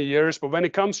many, many years. But when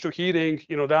it comes to heating,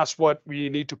 that's what we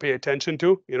need to pay attention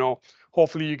to.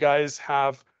 Hopefully you guys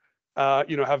have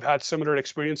had similar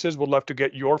experiences. Would love to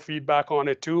get your feedback on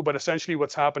it too. But essentially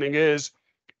what's happening is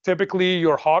typically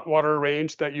your hot water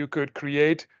range that you could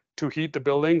create to heat the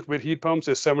building with heat pumps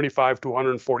is 75 to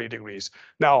 140 degrees.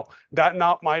 Now, that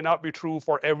might not be true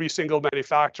for every single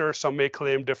manufacturer. Some may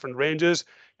claim different ranges.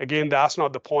 Again, that's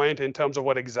not the point in terms of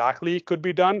what exactly could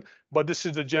be done, but this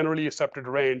is the generally accepted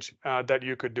range that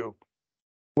you could do.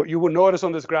 What you will notice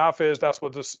on this graph is that's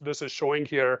what this is showing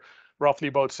here, roughly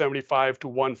about 75 to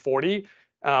 140.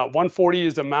 140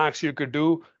 is the max you could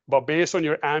do, but based on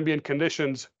your ambient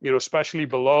conditions, especially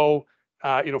below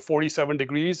 47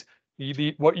 degrees,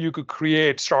 what you could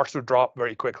create starts to drop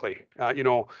very quickly.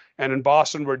 And in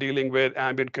Boston, we're dealing with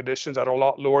ambient conditions that are a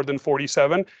lot lower than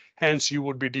 47. Hence, you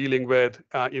would be dealing with,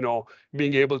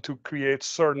 being able to create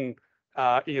certain,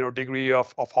 degree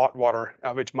of hot water,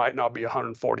 which might not be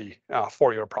 140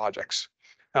 for your projects.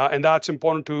 And that's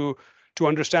important to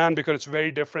understand because it's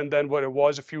very different than what it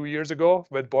was a few years ago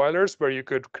with boilers, where you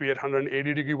could create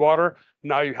 180-degree water.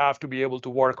 Now you have to be able to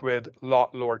work with a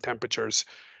lot lower temperatures.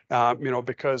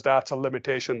 Because that's a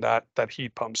limitation that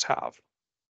heat pumps have.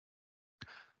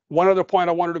 One other point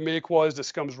I wanted to make was this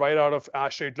comes right out of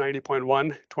ASHRAE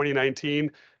 90.1,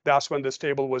 2019. That's when this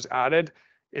table was added.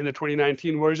 In the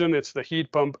 2019 version, it's the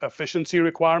heat pump efficiency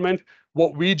requirement.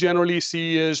 What we generally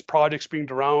see is projects being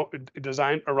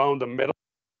designed around the middle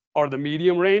or the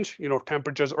medium range,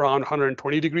 temperatures around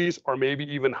 120 degrees or maybe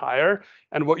even higher.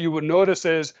 And what you would notice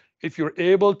is if you're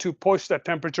able to push that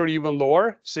temperature even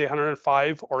lower, say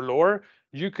 105 or lower,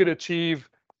 you could achieve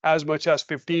as much as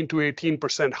 15 to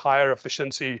 18% higher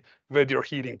efficiency with your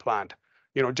heating plant,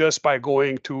 just by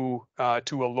going to a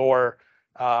lower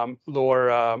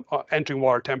entering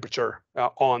water temperature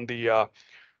on the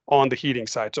heating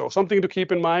side. So something to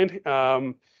keep in mind.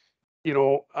 Now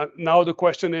the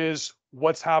question is,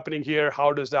 what's happening here?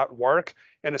 How does that work?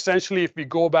 And essentially, if we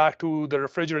go back to the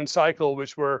refrigerant cycle,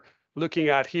 which we're looking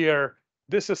at here,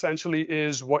 this essentially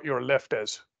is what your lift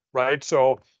is, right?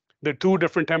 So the two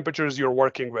different temperatures you're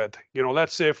working with.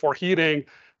 Let's say for heating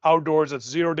outdoors at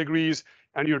 0 degrees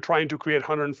and you're trying to create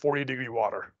 140-degree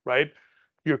water, right?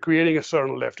 You're creating a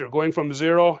certain lift. You're going from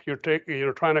 0, you're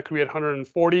trying to create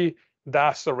 140.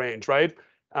 That's the range, right?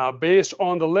 Based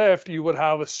on the lift, you would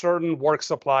have a certain work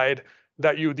supplied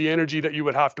the energy that you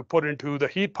would have to put into the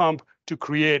heat pump to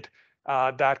create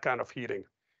that kind of heating.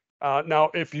 Now,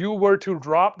 if you were to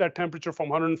drop that temperature from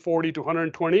 140 to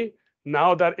 120,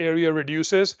 now that area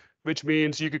reduces, which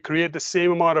means you could create the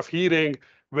same amount of heating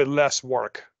with less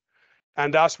work.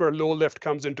 And that's where low lift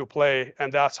comes into play,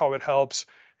 and that's how it helps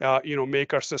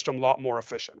make our system a lot more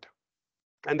efficient.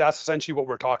 And that's essentially what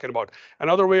we're talking about.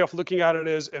 Another way of looking at it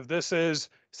is if this is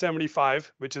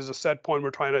 75, which is a set point we're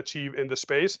trying to achieve in the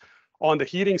space, on the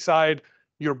heating side,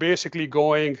 you're basically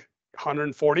going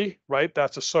 140, right?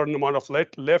 That's a certain amount of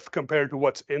lift compared to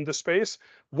what's in the space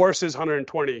versus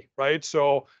 120, right?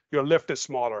 So your lift is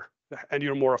smaller and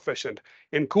you're more efficient.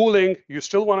 In cooling, you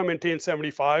still want to maintain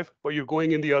 75, but you're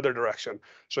going in the other direction.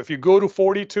 So if you go to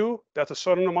 42, that's a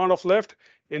certain amount of lift.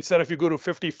 Instead, if you go to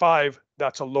 55,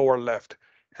 that's a lower lift.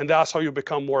 And that's how you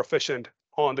become more efficient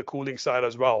on the cooling side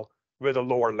as well with a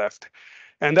lower lift.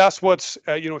 And that's what's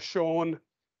shown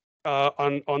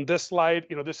on this slide.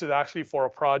 This is actually for a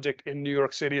project in New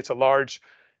York City. It's a large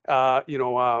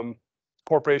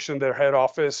corporation, their head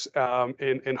office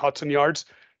in Hudson Yards.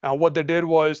 What they did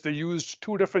was they used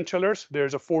two different chillers.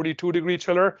 There's a 42-degree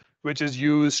chiller, which is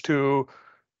used to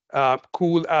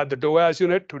cool at the DOAS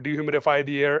unit, to dehumidify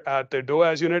the air at the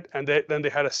DOAS unit. And then they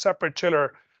had a separate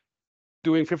chiller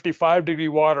doing 55-degree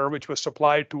water, which was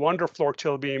supplied to underfloor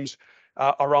chill beams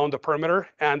around the perimeter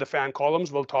and the fan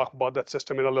columns. We'll talk about that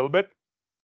system in a little bit.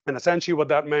 And essentially what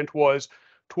that meant was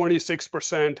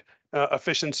 26%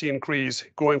 efficiency increase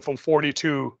going from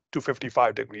 42 to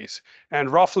 55 degrees. And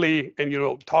roughly,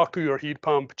 and talk to your heat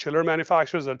pump chiller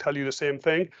manufacturers, they'll tell you the same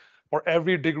thing. For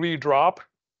every degree drop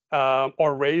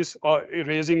or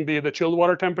raising the chilled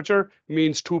water temperature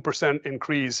means 2%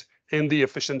 increase in the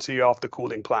efficiency of the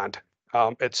cooling plant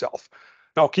itself.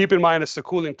 Now, keep in mind, it's the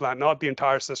cooling plant, not the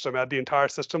entire system. At the entire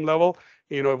system level,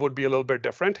 it would be a little bit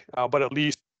different, but at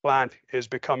least the plant is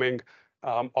becoming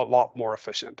a lot more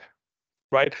efficient,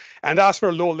 right? And that's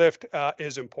where low lift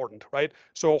is important, right?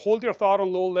 So hold your thought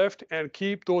on low lift and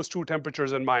keep those two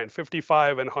temperatures in mind,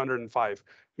 55 and 105.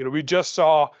 We just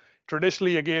saw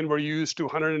traditionally, again, we're used to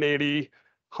 180,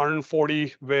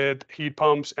 140 with heat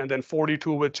pumps and then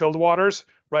 42 with chilled waters,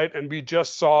 right? And we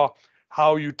just saw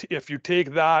how if you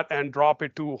take that and drop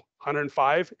it to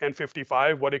 105 and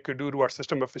 55, what it could do to our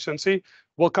system efficiency.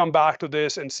 We'll come back to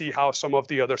this and see how some of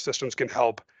the other systems can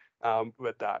help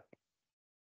with that.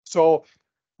 So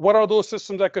what are those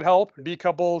systems that could help?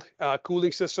 Decoupled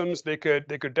cooling systems. They could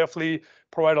definitely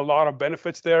provide a lot of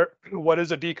benefits there. What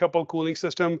is a decoupled cooling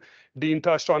system? Dean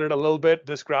touched on it a little bit.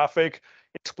 This graphic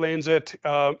explains it,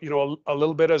 a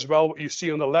little bit as well. What you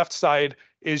see on the left side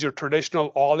is your traditional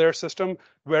all-air system,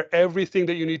 where everything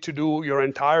that you need to do, your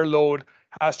entire load,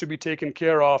 has to be taken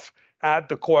care of at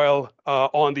the coil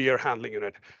on the air handling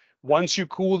unit. Once you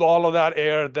cool all of that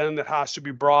air, then it has to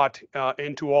be brought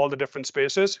into all the different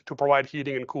spaces to provide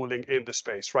heating and cooling in the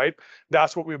space, right?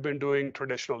 That's what we've been doing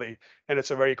traditionally, and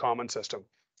it's a very common system.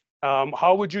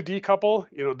 How would you decouple?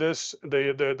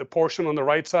 The portion on the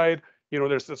right side,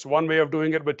 there's this one way of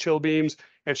doing it with chill beams.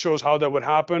 It shows how that would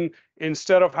happen.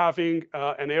 Instead of having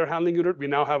an air handling unit, we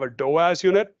now have a DOAS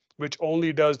unit, which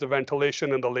only does the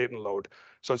ventilation and the latent load.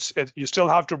 So you still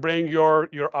have to bring your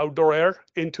outdoor air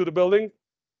into the building,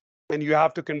 and you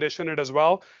have to condition it as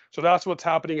well. So that's what's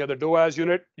happening at the DOAS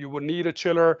unit. You would need a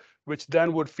chiller, which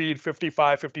then would feed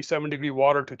 55, 57-degree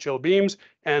water to chill beams,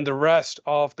 and the rest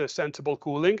of the sensible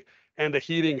cooling and the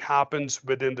heating happens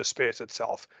within the space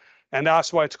itself. And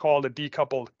that's why it's called a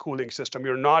decoupled cooling system.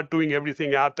 You're not doing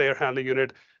everything at the air handling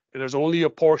unit. There's only a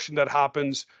portion that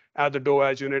happens at the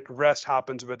DOAS unit. Rest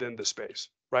happens within the space,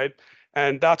 right?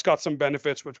 And that's got some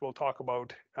benefits, which we'll talk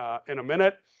about in a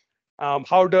minute.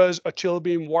 How does a chill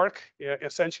beam work?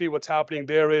 Essentially, what's happening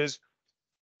there is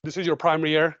this is your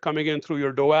primary air coming in through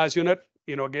your DOAS unit.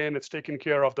 Again, it's taking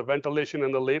care of the ventilation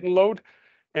and the latent load.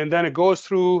 And then it goes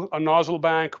through a nozzle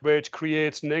bank, which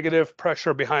creates negative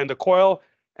pressure behind the coil,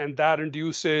 and that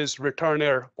induces return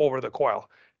air over the coil.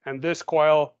 And this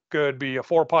coil could be a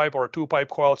 4-pipe or a 2-pipe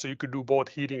coil, so you could do both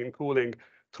heating and cooling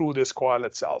through this coil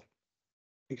itself.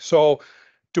 So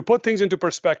to put things into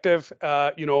perspective,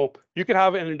 you could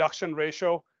have an induction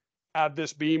ratio at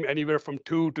this beam anywhere from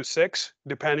 2 to 6,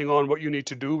 depending on what you need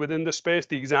to do within the space.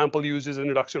 The example uses an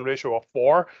induction ratio of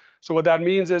 4. So what that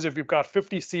means is if you've got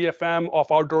 50 CFM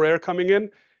of outdoor air coming in,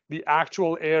 the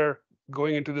actual air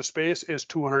going into the space is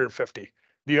 250.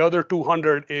 The other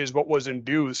 200 is what was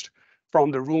induced from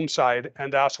the room side,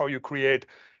 and that's how you create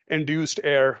induced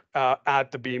air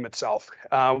at the beam itself.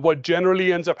 What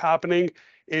generally ends up happening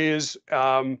is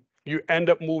you end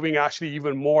up moving actually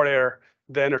even more air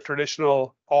than a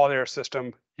traditional all-air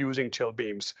system using chill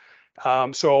beams.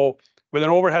 So with an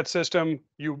overhead system,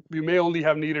 you may only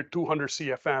have needed 200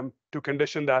 CFM to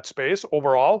condition that space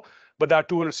overall, but that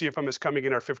 200 CFM is coming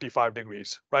in at 55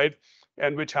 degrees, right?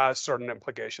 And which has certain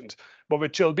implications. But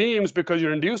with chill beams, because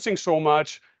you're inducing so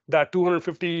much, that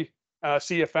 250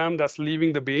 CFM that's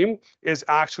leaving the beam is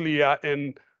actually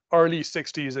in early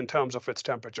 60s in terms of its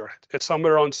temperature. It's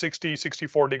somewhere around 60,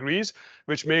 64 degrees,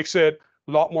 which makes it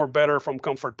a lot more better from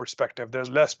comfort perspective. There's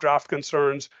less draft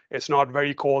concerns. It's not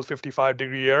very cold,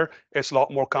 55-degree air. It's a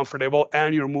lot more comfortable,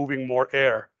 and you're moving more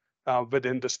air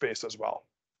within the space as well.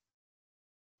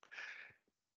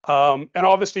 And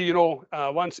obviously,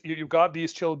 once you've got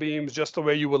these chill beams, just the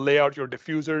way you would lay out your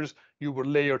diffusers, you would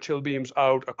lay your chill beams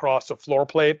out across the floor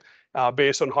plate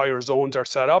based on how your zones are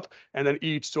set up. And then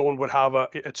each zone would have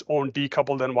its own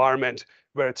decoupled environment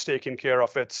where it's taking care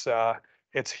of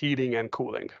its heating and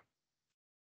cooling.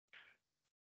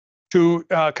 To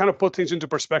kind of put things into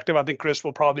perspective, I think Chris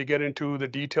will probably get into the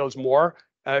details more.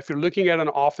 If you're looking at an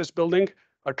office building,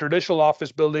 a traditional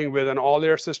office building with an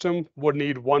all-air system would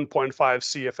need 1.5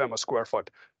 CFM a square foot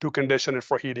to condition it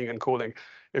for heating and cooling.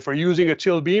 If we're using a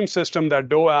chill beam system, that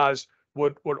DOAS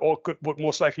would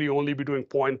most likely only be doing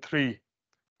 0.3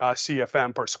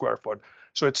 CFM per square foot.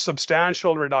 So it's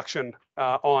substantial reduction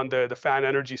on the fan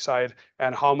energy side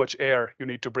and how much air you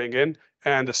need to bring in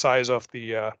and the size of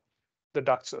the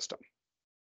duct system.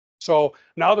 So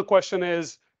now the question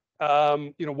is,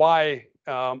 why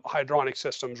hydronic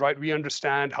systems, right? We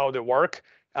understand how they work.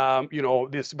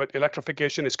 But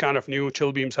electrification is kind of new.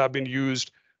 Chill beams have been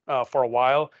used for a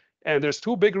while. And there's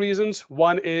two big reasons.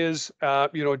 One is,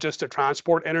 just to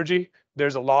transport energy.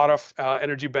 There's a lot of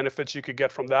energy benefits you could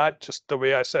get from that. Just the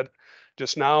way I said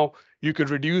just now, you could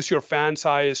reduce your fan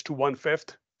size to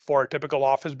 1/5 for a typical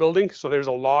office building. So there's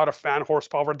a lot of fan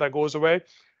horsepower that goes away.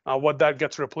 What that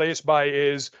gets replaced by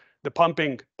is the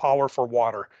pumping power for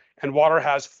water. And water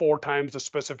has 4 times the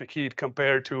specific heat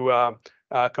compared to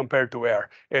air.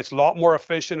 It's a lot more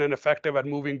efficient and effective at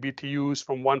moving BTUs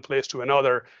from one place to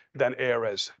another than air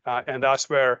is. And that's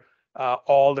where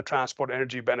all the transport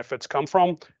energy benefits come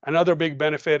from. Another big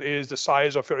benefit is the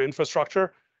size of your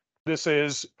infrastructure. This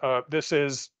is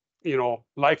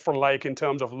like for like in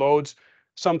terms of loads.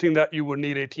 Something that you would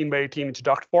need 18 by 18-inch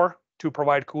duct for to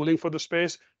provide cooling for the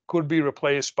space could be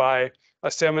replaced by a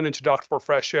 7-inch duct for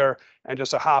fresh air and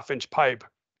just a 1/2-inch pipe,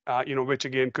 which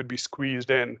again could be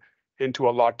squeezed into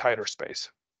a lot tighter space.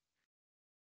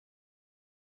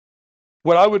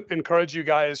 What I would encourage you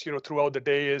guys, throughout the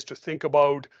day is to think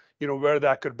about, where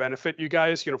that could benefit you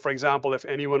guys. For example, if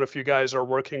any one of you guys are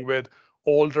working with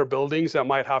older buildings that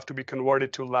might have to be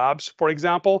converted to labs, for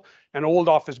example, an old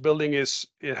office building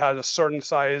it has a certain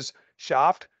size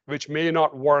shaft, which may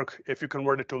not work if you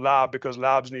convert it to lab because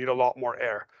labs need a lot more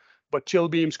air. But chill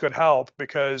beams could help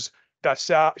because that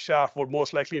shaft would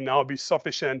most likely now be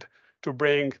sufficient to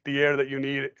bring the air that you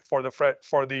need for the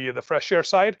fresh air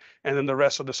side, and then the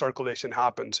rest of the circulation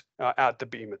happens at the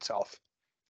beam itself.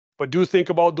 But do think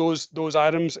about those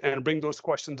items and bring those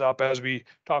questions up as we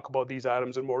talk about these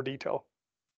items in more detail.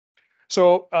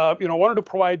 So, I wanted to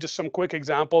provide just some quick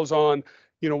examples on,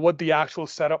 what the actual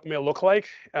setup may look like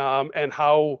and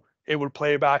how it would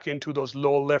play back into those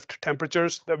low lift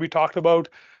temperatures that we talked about.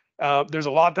 There's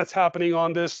a lot that's happening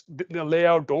on this the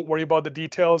layout. Don't worry about the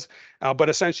details. But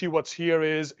essentially, what's here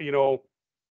is, a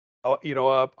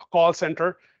call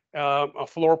center, a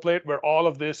floor plate where all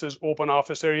of this is open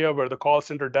office area where the call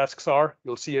center desks are.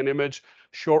 You'll see an image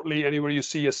shortly. Anywhere you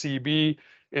see a CB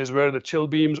is where the chill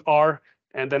beams are.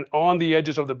 And then on the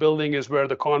edges of the building is where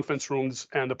the conference rooms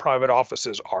and the private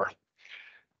offices are.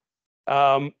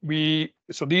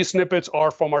 So these snippets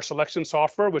are from our selection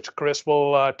software, which Chris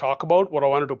will talk about. What I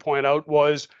wanted to point out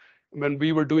was when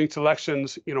we were doing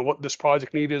selections, what this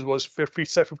project needed was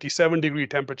 57-degree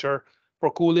temperature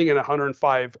for cooling and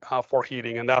 105 for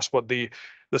heating, and that's what the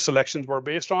selections were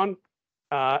based on.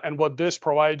 And what this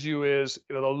provides you is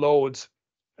the loads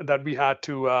that we had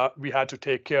to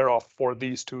take care of for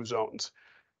these 2 zones.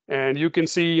 And you can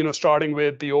see, starting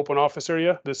with the open office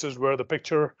area, this is where the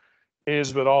picture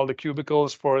is with all the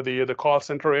cubicles for the call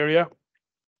center area.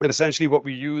 And essentially what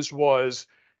we used was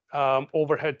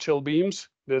overhead chill beams.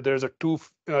 There's a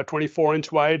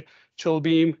 24-inch wide chill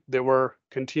beam. They were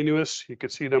continuous. You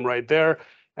could see them right there.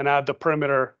 And at the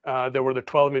perimeter, there were the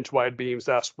 12-inch wide beams.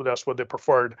 That's what they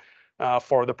preferred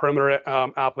for the perimeter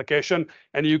application.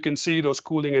 And you can see those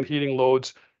cooling and heating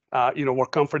loads, were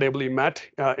comfortably met.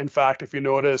 In fact, if you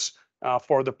notice,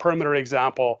 for the perimeter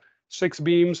example, 6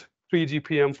 beams, 3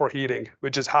 GPM for heating,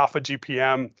 which is half a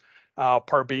GPM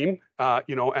per beam,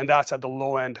 and that's at the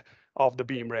low end of the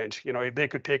beam range. They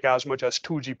could take as much as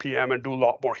 2 GPM and do a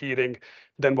lot more heating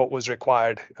than what was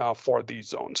required for these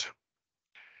zones.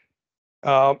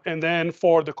 And then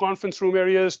for the conference room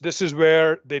areas, this is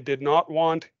where they did not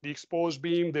want the exposed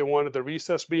beam. They wanted the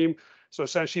recessed beam. So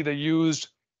essentially they used,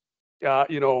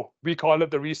 we call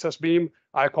it the recessed beam.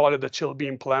 I call it the chill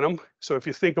beam plenum. So if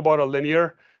you think about a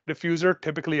linear diffuser,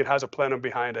 typically it has a plenum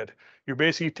behind it. You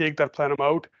basically take that plenum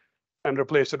out and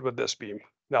replace it with this beam.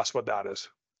 That's what that is,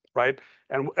 right?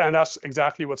 And that's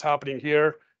exactly what's happening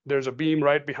here. There's a beam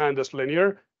right behind this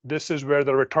linear. This is where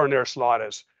the return air slot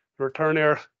is. The return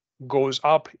air goes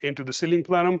up into the ceiling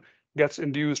plenum, gets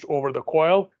induced over the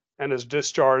coil, and is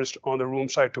discharged on the room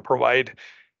side to provide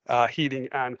heating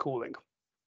and cooling.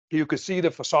 You can see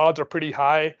the facades are pretty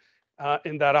high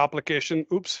in that application.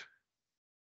 Oops,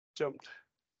 jumped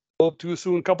too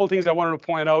soon. A couple of things I wanted to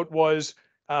point out was,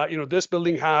 this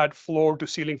building had floor to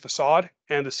ceiling facade,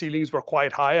 and the ceilings were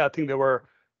quite high. I think they were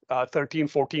 13,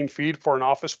 14 feet for an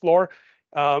office floor.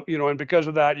 And because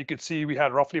of that, you could see we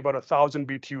had roughly about 1,000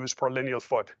 BTUs per lineal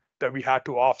foot that we had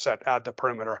to offset at the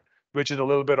perimeter, which is a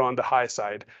little bit on the high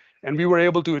side. And we were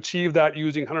able to achieve that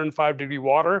using 105-degree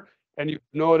water. And you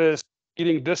notice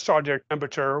heating discharge air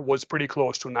temperature was pretty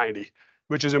close to 90,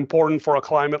 which is important for a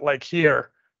climate like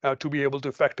here to be able to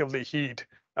effectively heat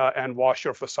and wash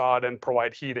your facade and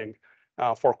provide heating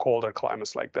for colder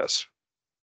climates like this.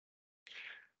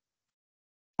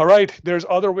 All right, there's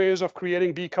other ways of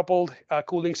creating decoupled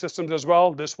cooling systems as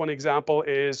well. This one example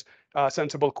is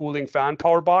sensible cooling fan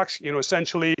power box.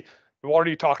 Essentially, we've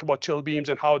already talked about chill beams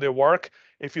and how they work.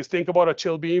 If you think about a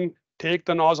chill beam, take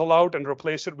the nozzle out and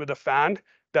replace it with a fan.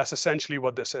 That's essentially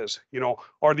what this is,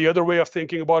 Or the other way of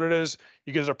thinking about it is,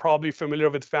 you guys are probably familiar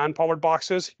with fan powered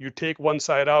boxes. You take one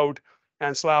side out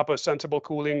and slap a sensible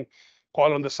cooling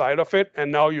coil on the side of it,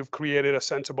 and now you've created a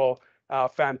sensible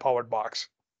fan powered box.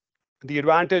 The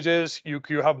advantage is you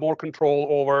have more control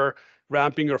over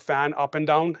ramping your fan up and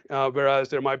down, whereas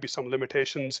there might be some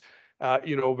limitations, with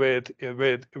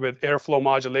airflow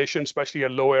modulation, especially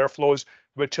at low airflows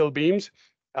with chill beams.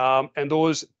 And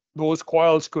those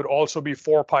coils could also be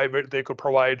 4-pi. They could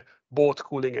provide both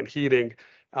cooling and heating,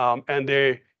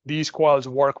 and these coils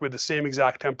work with the same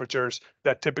exact temperatures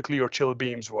that typically your chill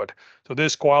beams would. So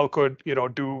this coil could,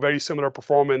 do very similar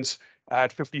performance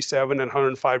at 57 and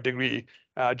 105 degree,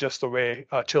 just the way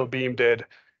chill beam did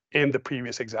in the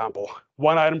previous example.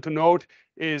 One item to note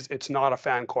is it's not a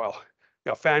fan coil.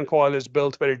 A fan coil is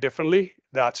built very differently.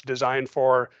 That's designed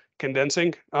for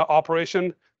condensing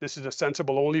operation. This is a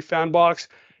sensible only fan box,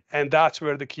 and that's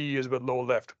where the key is with low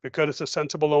lift. Because it's a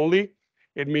sensible only,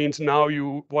 it means now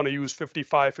you want to use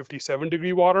 55, 57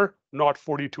 degree water, not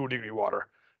 42 degree water,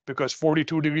 because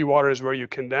 42 degree water is where you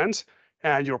condense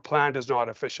and your plant is not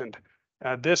efficient.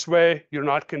 This way, you're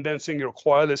not condensing, your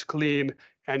coil is clean,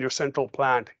 and your central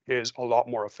plant is a lot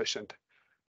more efficient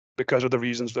because of the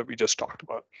reasons that we just talked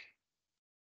about.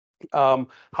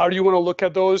 How do you want to look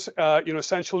at those?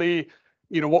 Essentially,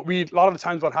 a lot of the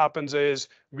times what happens is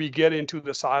we get into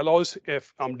the silos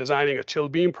if I'm designing a chill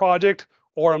beam project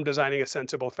or I'm designing a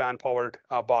sensible fan-powered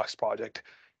box project.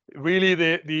 Really,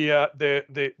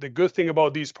 the good thing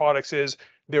about these products is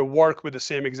they work with the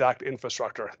same exact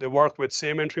infrastructure. They work with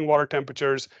same entering water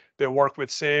temperatures. They work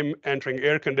with same entering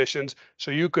air conditions.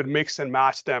 So you could mix and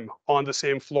match them on the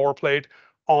same floor plate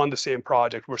on the same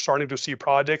project. We're starting to see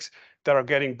projects that are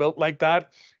getting built like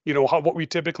that. What we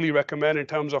typically recommend in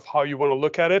terms of how you want to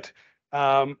look at it.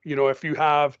 If you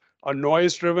have a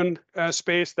noise-driven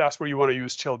space, that's where you want to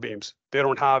use chill beams. They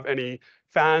don't have any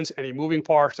fans, any moving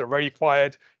parts. They're very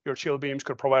quiet. Your chill beams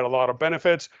could provide a lot of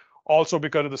benefits. Also,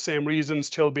 because of the same reasons,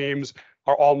 chill beams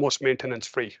are almost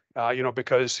maintenance-free.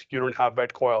 Because you don't have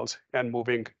wet coils and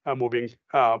moving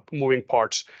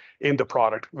parts in the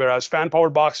product. Whereas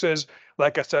fan-powered boxes,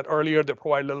 like I said earlier, they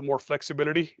provide a little more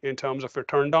flexibility in terms of your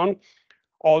turn down.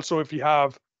 Also, if you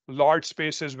have large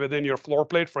spaces within your floor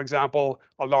plate, for example,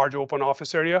 a large open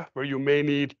office area where you may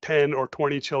need 10 or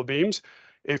 20 chill beams,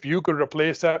 if you could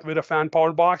replace that with a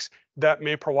fan-powered box, that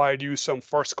may provide you some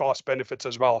first cost benefits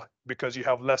as well, because you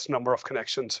have less number of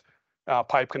connections,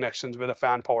 pipe connections with a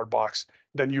fan-powered box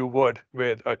than you would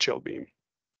with a chill beam.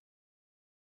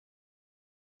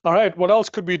 All right, what else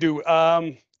could we do?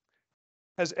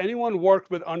 Has anyone worked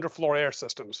with underfloor air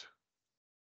systems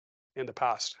in the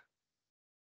past?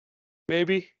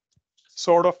 Maybe,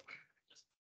 sort of.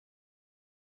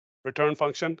 Return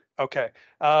function. Okay.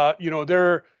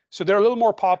 They're a little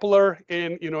more popular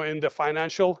in the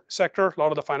financial sector. A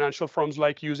lot of the financial firms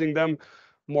like using them.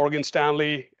 Morgan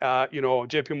Stanley,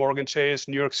 JP Morgan Chase,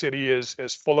 New York City is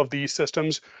full of these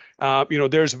systems.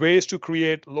 There's ways to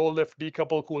create low lift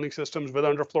decoupled cooling systems with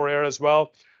underfloor air as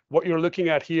well. What you're looking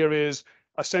at here is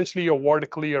essentially a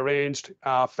vertically arranged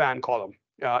fan column.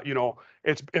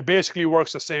 It basically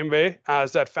works the same way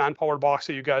as that fan powered box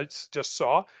that you guys just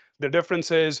saw. The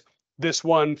difference is this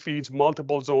one feeds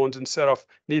multiple zones instead of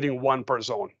needing one per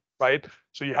zone, right?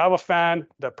 So you have a fan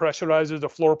that pressurizes the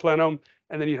floor plenum,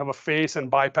 and then you have a face and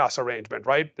bypass arrangement,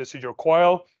 right? This is your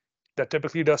coil that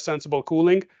typically does sensible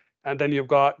cooling, and then you've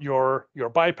got your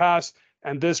bypass,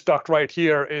 and this duct right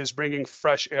here is bringing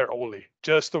fresh air only,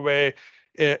 just the way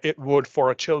it would for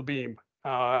a chill beam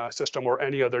system or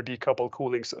any other decoupled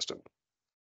cooling system.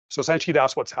 So essentially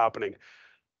that's what's happening.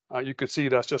 You could see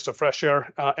that's just a fresh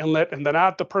air inlet. And then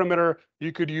at the perimeter,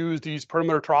 you could use these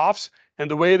perimeter troughs.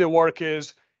 And the way they work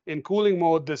is in cooling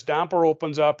mode, this damper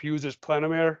opens up, uses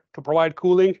plenum air to provide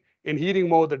cooling. In heating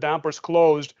mode, the damper's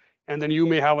closed, and then you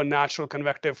may have a natural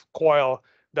convective coil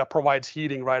that provides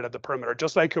heating right at the perimeter,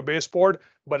 just like your baseboard,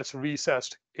 but it's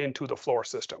recessed into the floor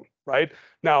system, right?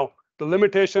 Now, the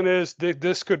limitation is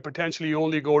this could potentially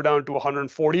only go down to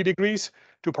 140 degrees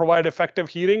to provide effective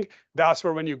heating. That's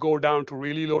where when you go down to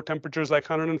really low temperatures like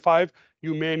 105,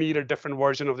 you may need a different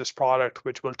version of this product,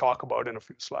 which we'll talk about in a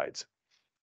few slides.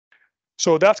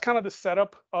 So that's kind of the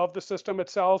setup of the system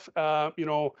itself.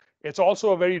 It's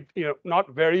also a very, not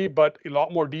very, but a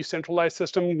lot more decentralized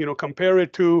system. Compare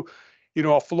it to,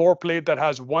 a floor plate that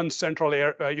has one central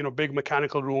air, big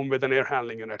mechanical room with an air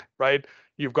handling unit, right?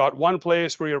 You've got one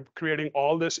place where you're creating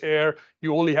all this air.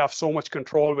 You only have so much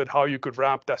control with how you could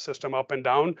ramp that system up and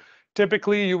down.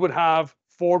 Typically, you would have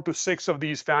 4 to 6 of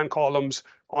these fan columns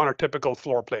on a typical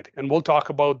floor plate. And we'll talk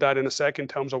about that in a second in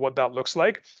terms of what that looks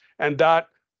like. And that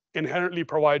inherently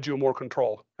provides you more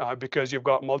control because you've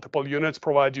got multiple units,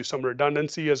 provides you some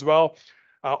redundancy as well.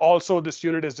 Also, this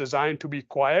unit is designed to be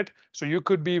quiet. So you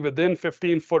could be within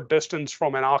 15-foot distance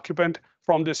from an occupant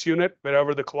from this unit,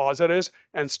 wherever the closet is,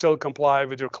 and still comply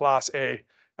with your Class A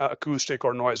acoustic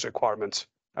or noise requirements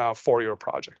for your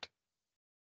project.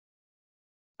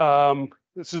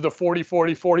 This is the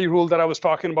 40-40-40 rule that I was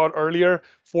talking about earlier.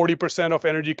 40% of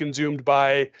energy consumed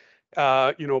by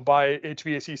by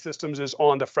HVAC systems is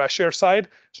on the fresh air side.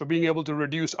 So being able to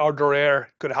reduce outdoor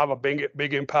air could have a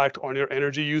big impact on your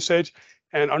energy usage.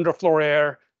 And underfloor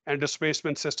air and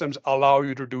displacement systems allow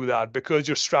you to do that because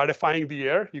you're stratifying the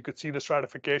air. You could see the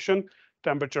stratification.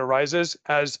 Temperature rises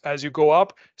as you go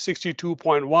up.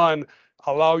 62.1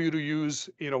 allow you to use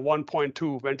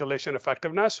 1.2 ventilation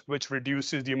effectiveness, which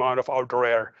reduces the amount of outdoor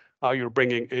air you're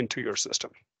bringing into your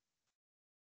system.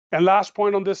 And last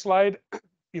point on this slide,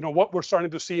 what we're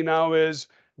starting to see now is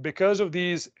because of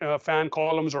these fan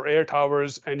columns or air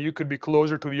towers, and you could be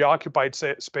closer to the occupied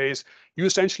space, you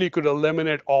essentially could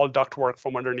eliminate all ductwork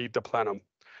from underneath the plenum.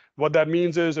 What that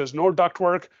means is there's no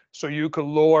ductwork, so you could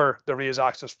lower the raised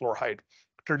access floor height.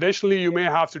 Traditionally, you may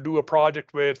have to do a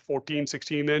project with 14,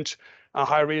 16-inch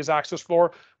high raised access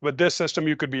floor. With this system,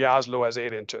 you could be as low as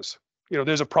 8 inches.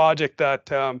 There's a project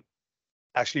that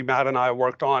actually Matt and I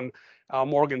worked on,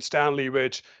 Morgan Stanley,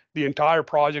 which the entire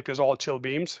project is all chill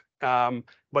beams.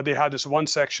 But they had this one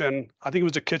section, I think it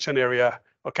was the kitchen area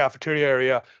or cafeteria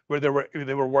area, where they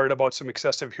were worried about some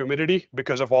excessive humidity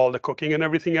because of all the cooking and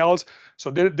everything else.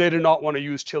 So they did not want to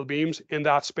use chill beams in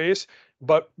that space,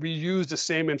 but we used the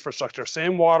same infrastructure,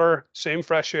 same water, same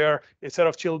fresh air. Instead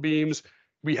of chill beams,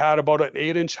 we had about an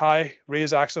 8-inch high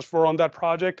raised access floor on that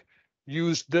project,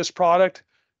 used this product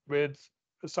with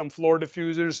some floor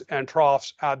diffusers and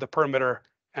troughs at the perimeter,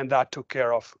 and that took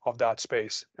care of that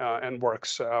space and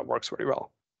works very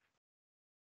well.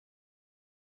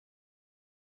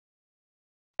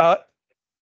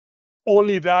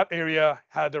 Only that area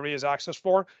had the raised access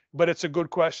floor, but it's a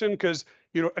good question because,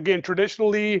 again,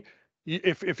 traditionally,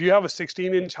 if you have a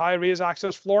 16-inch high raised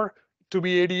access floor, to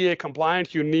be ADA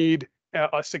compliant, you need a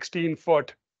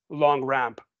 16-foot long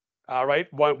ramp,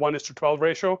 right? 1:12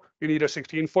 ratio, you need a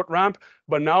 16-foot ramp.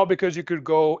 But now, because you could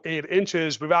go 8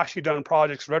 inches, we've actually done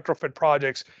projects, retrofit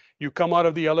projects. You come out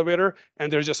of the elevator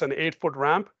and there's just an 8-foot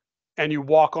ramp, and you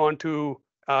walk onto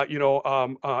an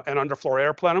underfloor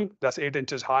air plenum that's 8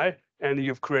 inches high, and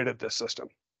you've created this system.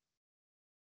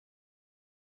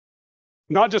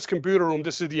 Not just computer room,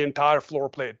 this is the entire floor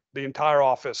plate, the entire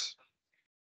office.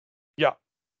 Yeah,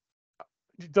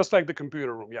 just like the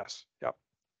computer room, yes, yeah.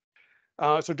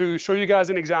 So to show you guys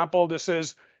an example, this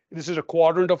is a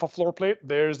quadrant of a floor plate.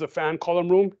 There's the fan column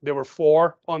room. There were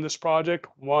 4 on this project,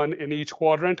 1 in each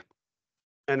quadrant.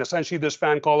 And essentially this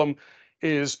fan column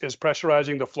is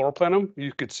pressurizing the floor plenum.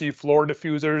 You could see floor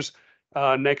diffusers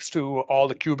next to all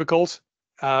the cubicles,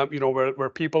 where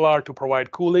people are to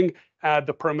provide cooling. At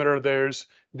the perimeter, there's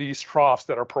these troughs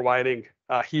that are providing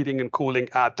heating and cooling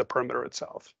at the perimeter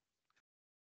itself.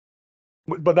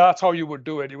 But that's how you would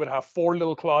do it. You would have 4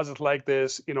 little closets like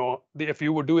this. If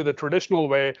you would do it the traditional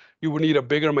way, you would need a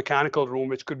bigger mechanical room,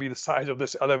 which could be the size of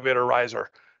this elevator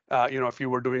riser. If you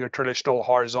were doing a traditional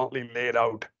horizontally laid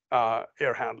out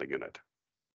air handling unit.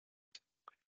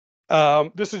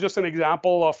 This is just an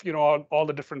example of all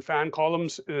the different fan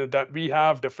columns that we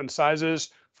have, different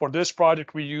sizes. For this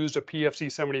project, we used a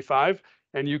PFC 75,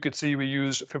 and you could see we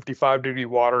used 55-degree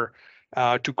water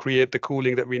to create the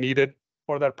cooling that we needed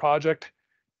for that project.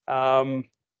 And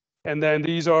then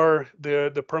these are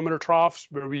the perimeter troughs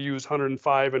where we use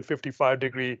 105 and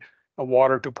 55-degree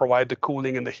water to provide the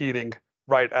cooling and the heating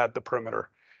right at the perimeter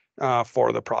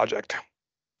for the project.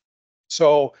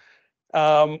 So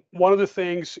one of the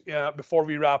things before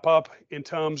we wrap up, in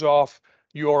terms of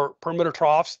your perimeter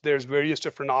troughs, there's various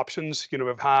different options.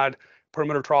 We've had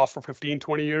perimeter troughs for 15,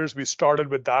 20 years. We started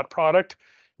with that product.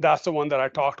 That's the one that I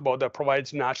talked about that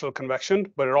provides natural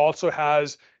convection, but it also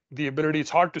has the ability, it's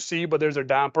hard to see, but there's a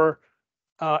damper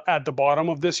at the bottom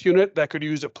of this unit that could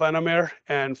use a plenum air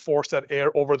and force that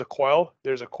air over the coil.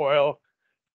 There's a coil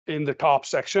in the top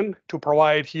section to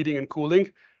provide heating and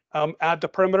cooling at the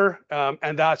perimeter,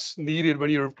 and that's needed when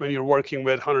you're working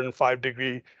with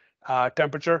 105-degree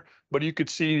temperature. But you could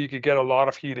see you could get a lot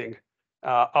of heating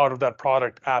out of that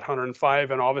product at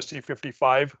 105, and obviously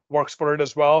 55 works for it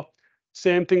as well.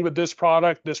 Same thing with this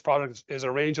product. This product is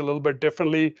arranged a little bit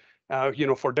differently.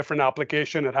 For different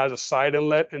application, it has a side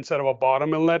inlet instead of a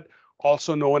bottom inlet,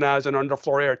 also known as an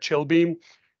underfloor air chill beam.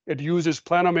 It uses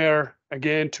plenum air,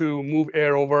 again, to move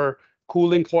air over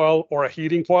cooling coil or a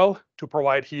heating coil to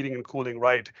provide heating and cooling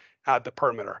right at the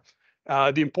perimeter.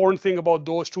 The important thing about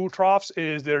those 2 troughs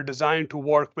is they're designed to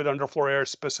work with underfloor air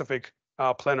specific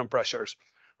plenum pressures.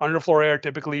 Underfloor air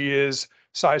typically is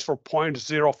sized for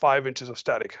 0.05 inches of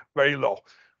static, very low.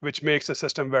 which makes the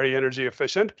system very energy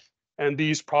efficient. And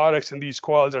these products and these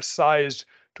coils are sized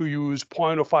to use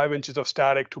 0.05 inches of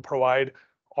static to provide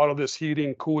all of this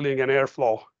heating, cooling, and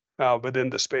airflow within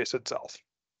the space itself.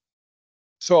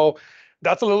 So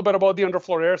that's a little bit about the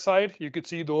underfloor air side. You could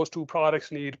see those two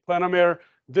products need plenum air.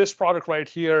 This product right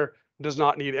here does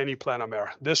not need any plenum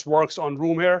air. This works on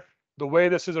room air. The way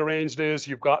this is arranged is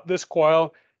you've got this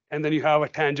coil, and then you have a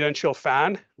tangential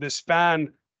fan. This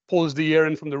fan pulls the air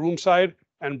in from the room side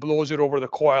and blows it over the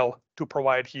coil to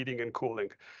provide heating and cooling.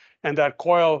 And that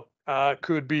coil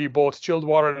could be both chilled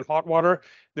water and hot water.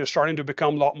 They're starting to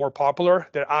become a lot more popular.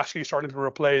 They're actually starting to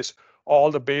replace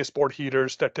all the baseboard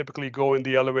heaters that typically go in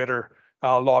the elevator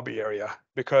lobby area,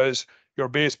 because your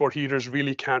baseboard heaters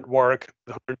really can't work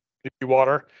with 100 degree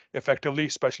water effectively,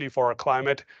 especially for our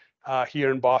climate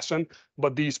here in Boston.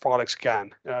 But these products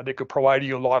can. They could provide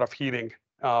you a lot of heating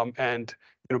and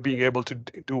being able to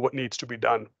do what needs to be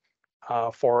done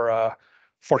for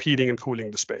heating and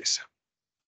cooling the space.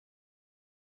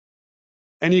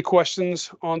 Any questions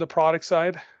on the product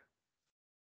side?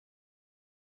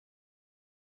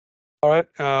 All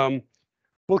right,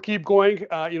 we'll keep going.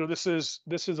 This is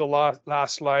the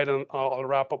last slide, and I'll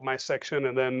wrap up my section,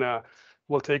 and then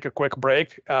we'll take a quick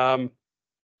break.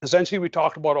 Essentially, we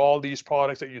talked about all these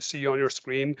products that you see on your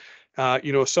screen.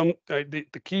 The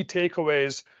key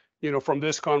takeaways, from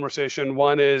this conversation,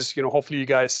 one is, hopefully you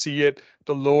guys see it.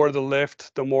 The lower the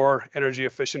lift, the more energy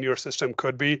efficient your system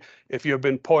could be. If you have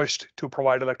been pushed to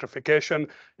provide electrification,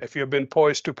 if you have been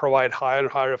pushed to provide higher and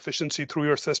higher efficiency through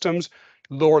your systems,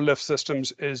 lower lift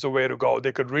systems is the way to go.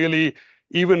 They could really,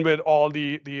 even with all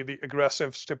the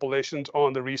aggressive stipulations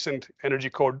on the recent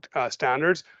energy code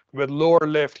standards, with lower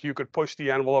lift, you could push the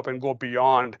envelope and go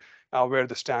beyond where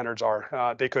the standards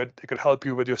are. They could help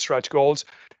you with your stretch goals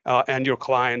and your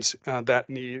clients that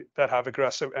have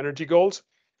aggressive energy goals.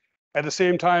 At the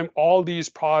same time, all these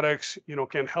products,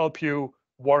 can help you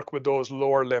work with those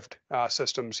lower lift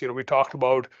systems. We talked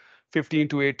about 15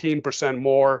 to 18%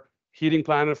 more heating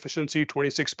plan efficiency,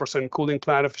 26% cooling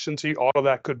plan efficiency. All of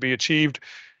that could be achieved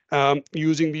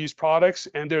using these products,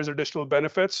 and there's additional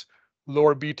benefits.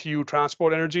 Lower BTU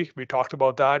transport energy. We talked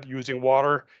about that. Using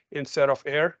water instead of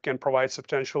air can provide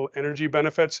substantial energy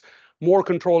benefits. More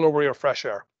control over your fresh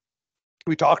air.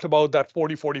 We talked about that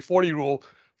 40-40-40 rule.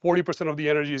 40% of the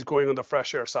energy is going on the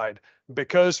fresh air side.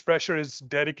 Because fresh air is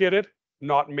dedicated,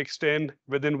 not mixed in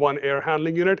within one air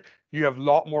handling unit, you have a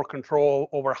lot more control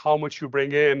over how much you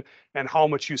bring in and how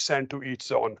much you send to each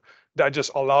zone. That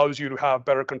just allows you to have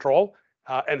better control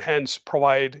and hence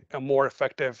provide a more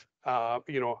effective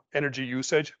energy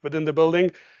usage within the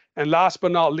building. And last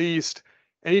but not least,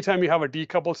 anytime you have a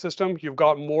decoupled system, you've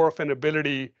got more of an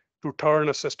ability to turn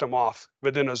a system off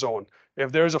within a zone.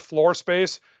 If there's a floor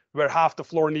space where half the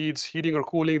floor needs heating or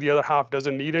cooling, the other half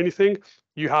doesn't need anything,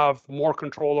 you have more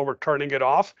control over turning it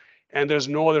off, and there's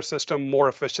no other system more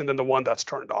efficient than the one that's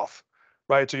turned off,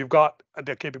 right? So you've got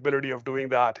the capability of doing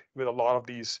that with a lot of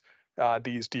these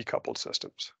decoupled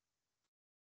systems.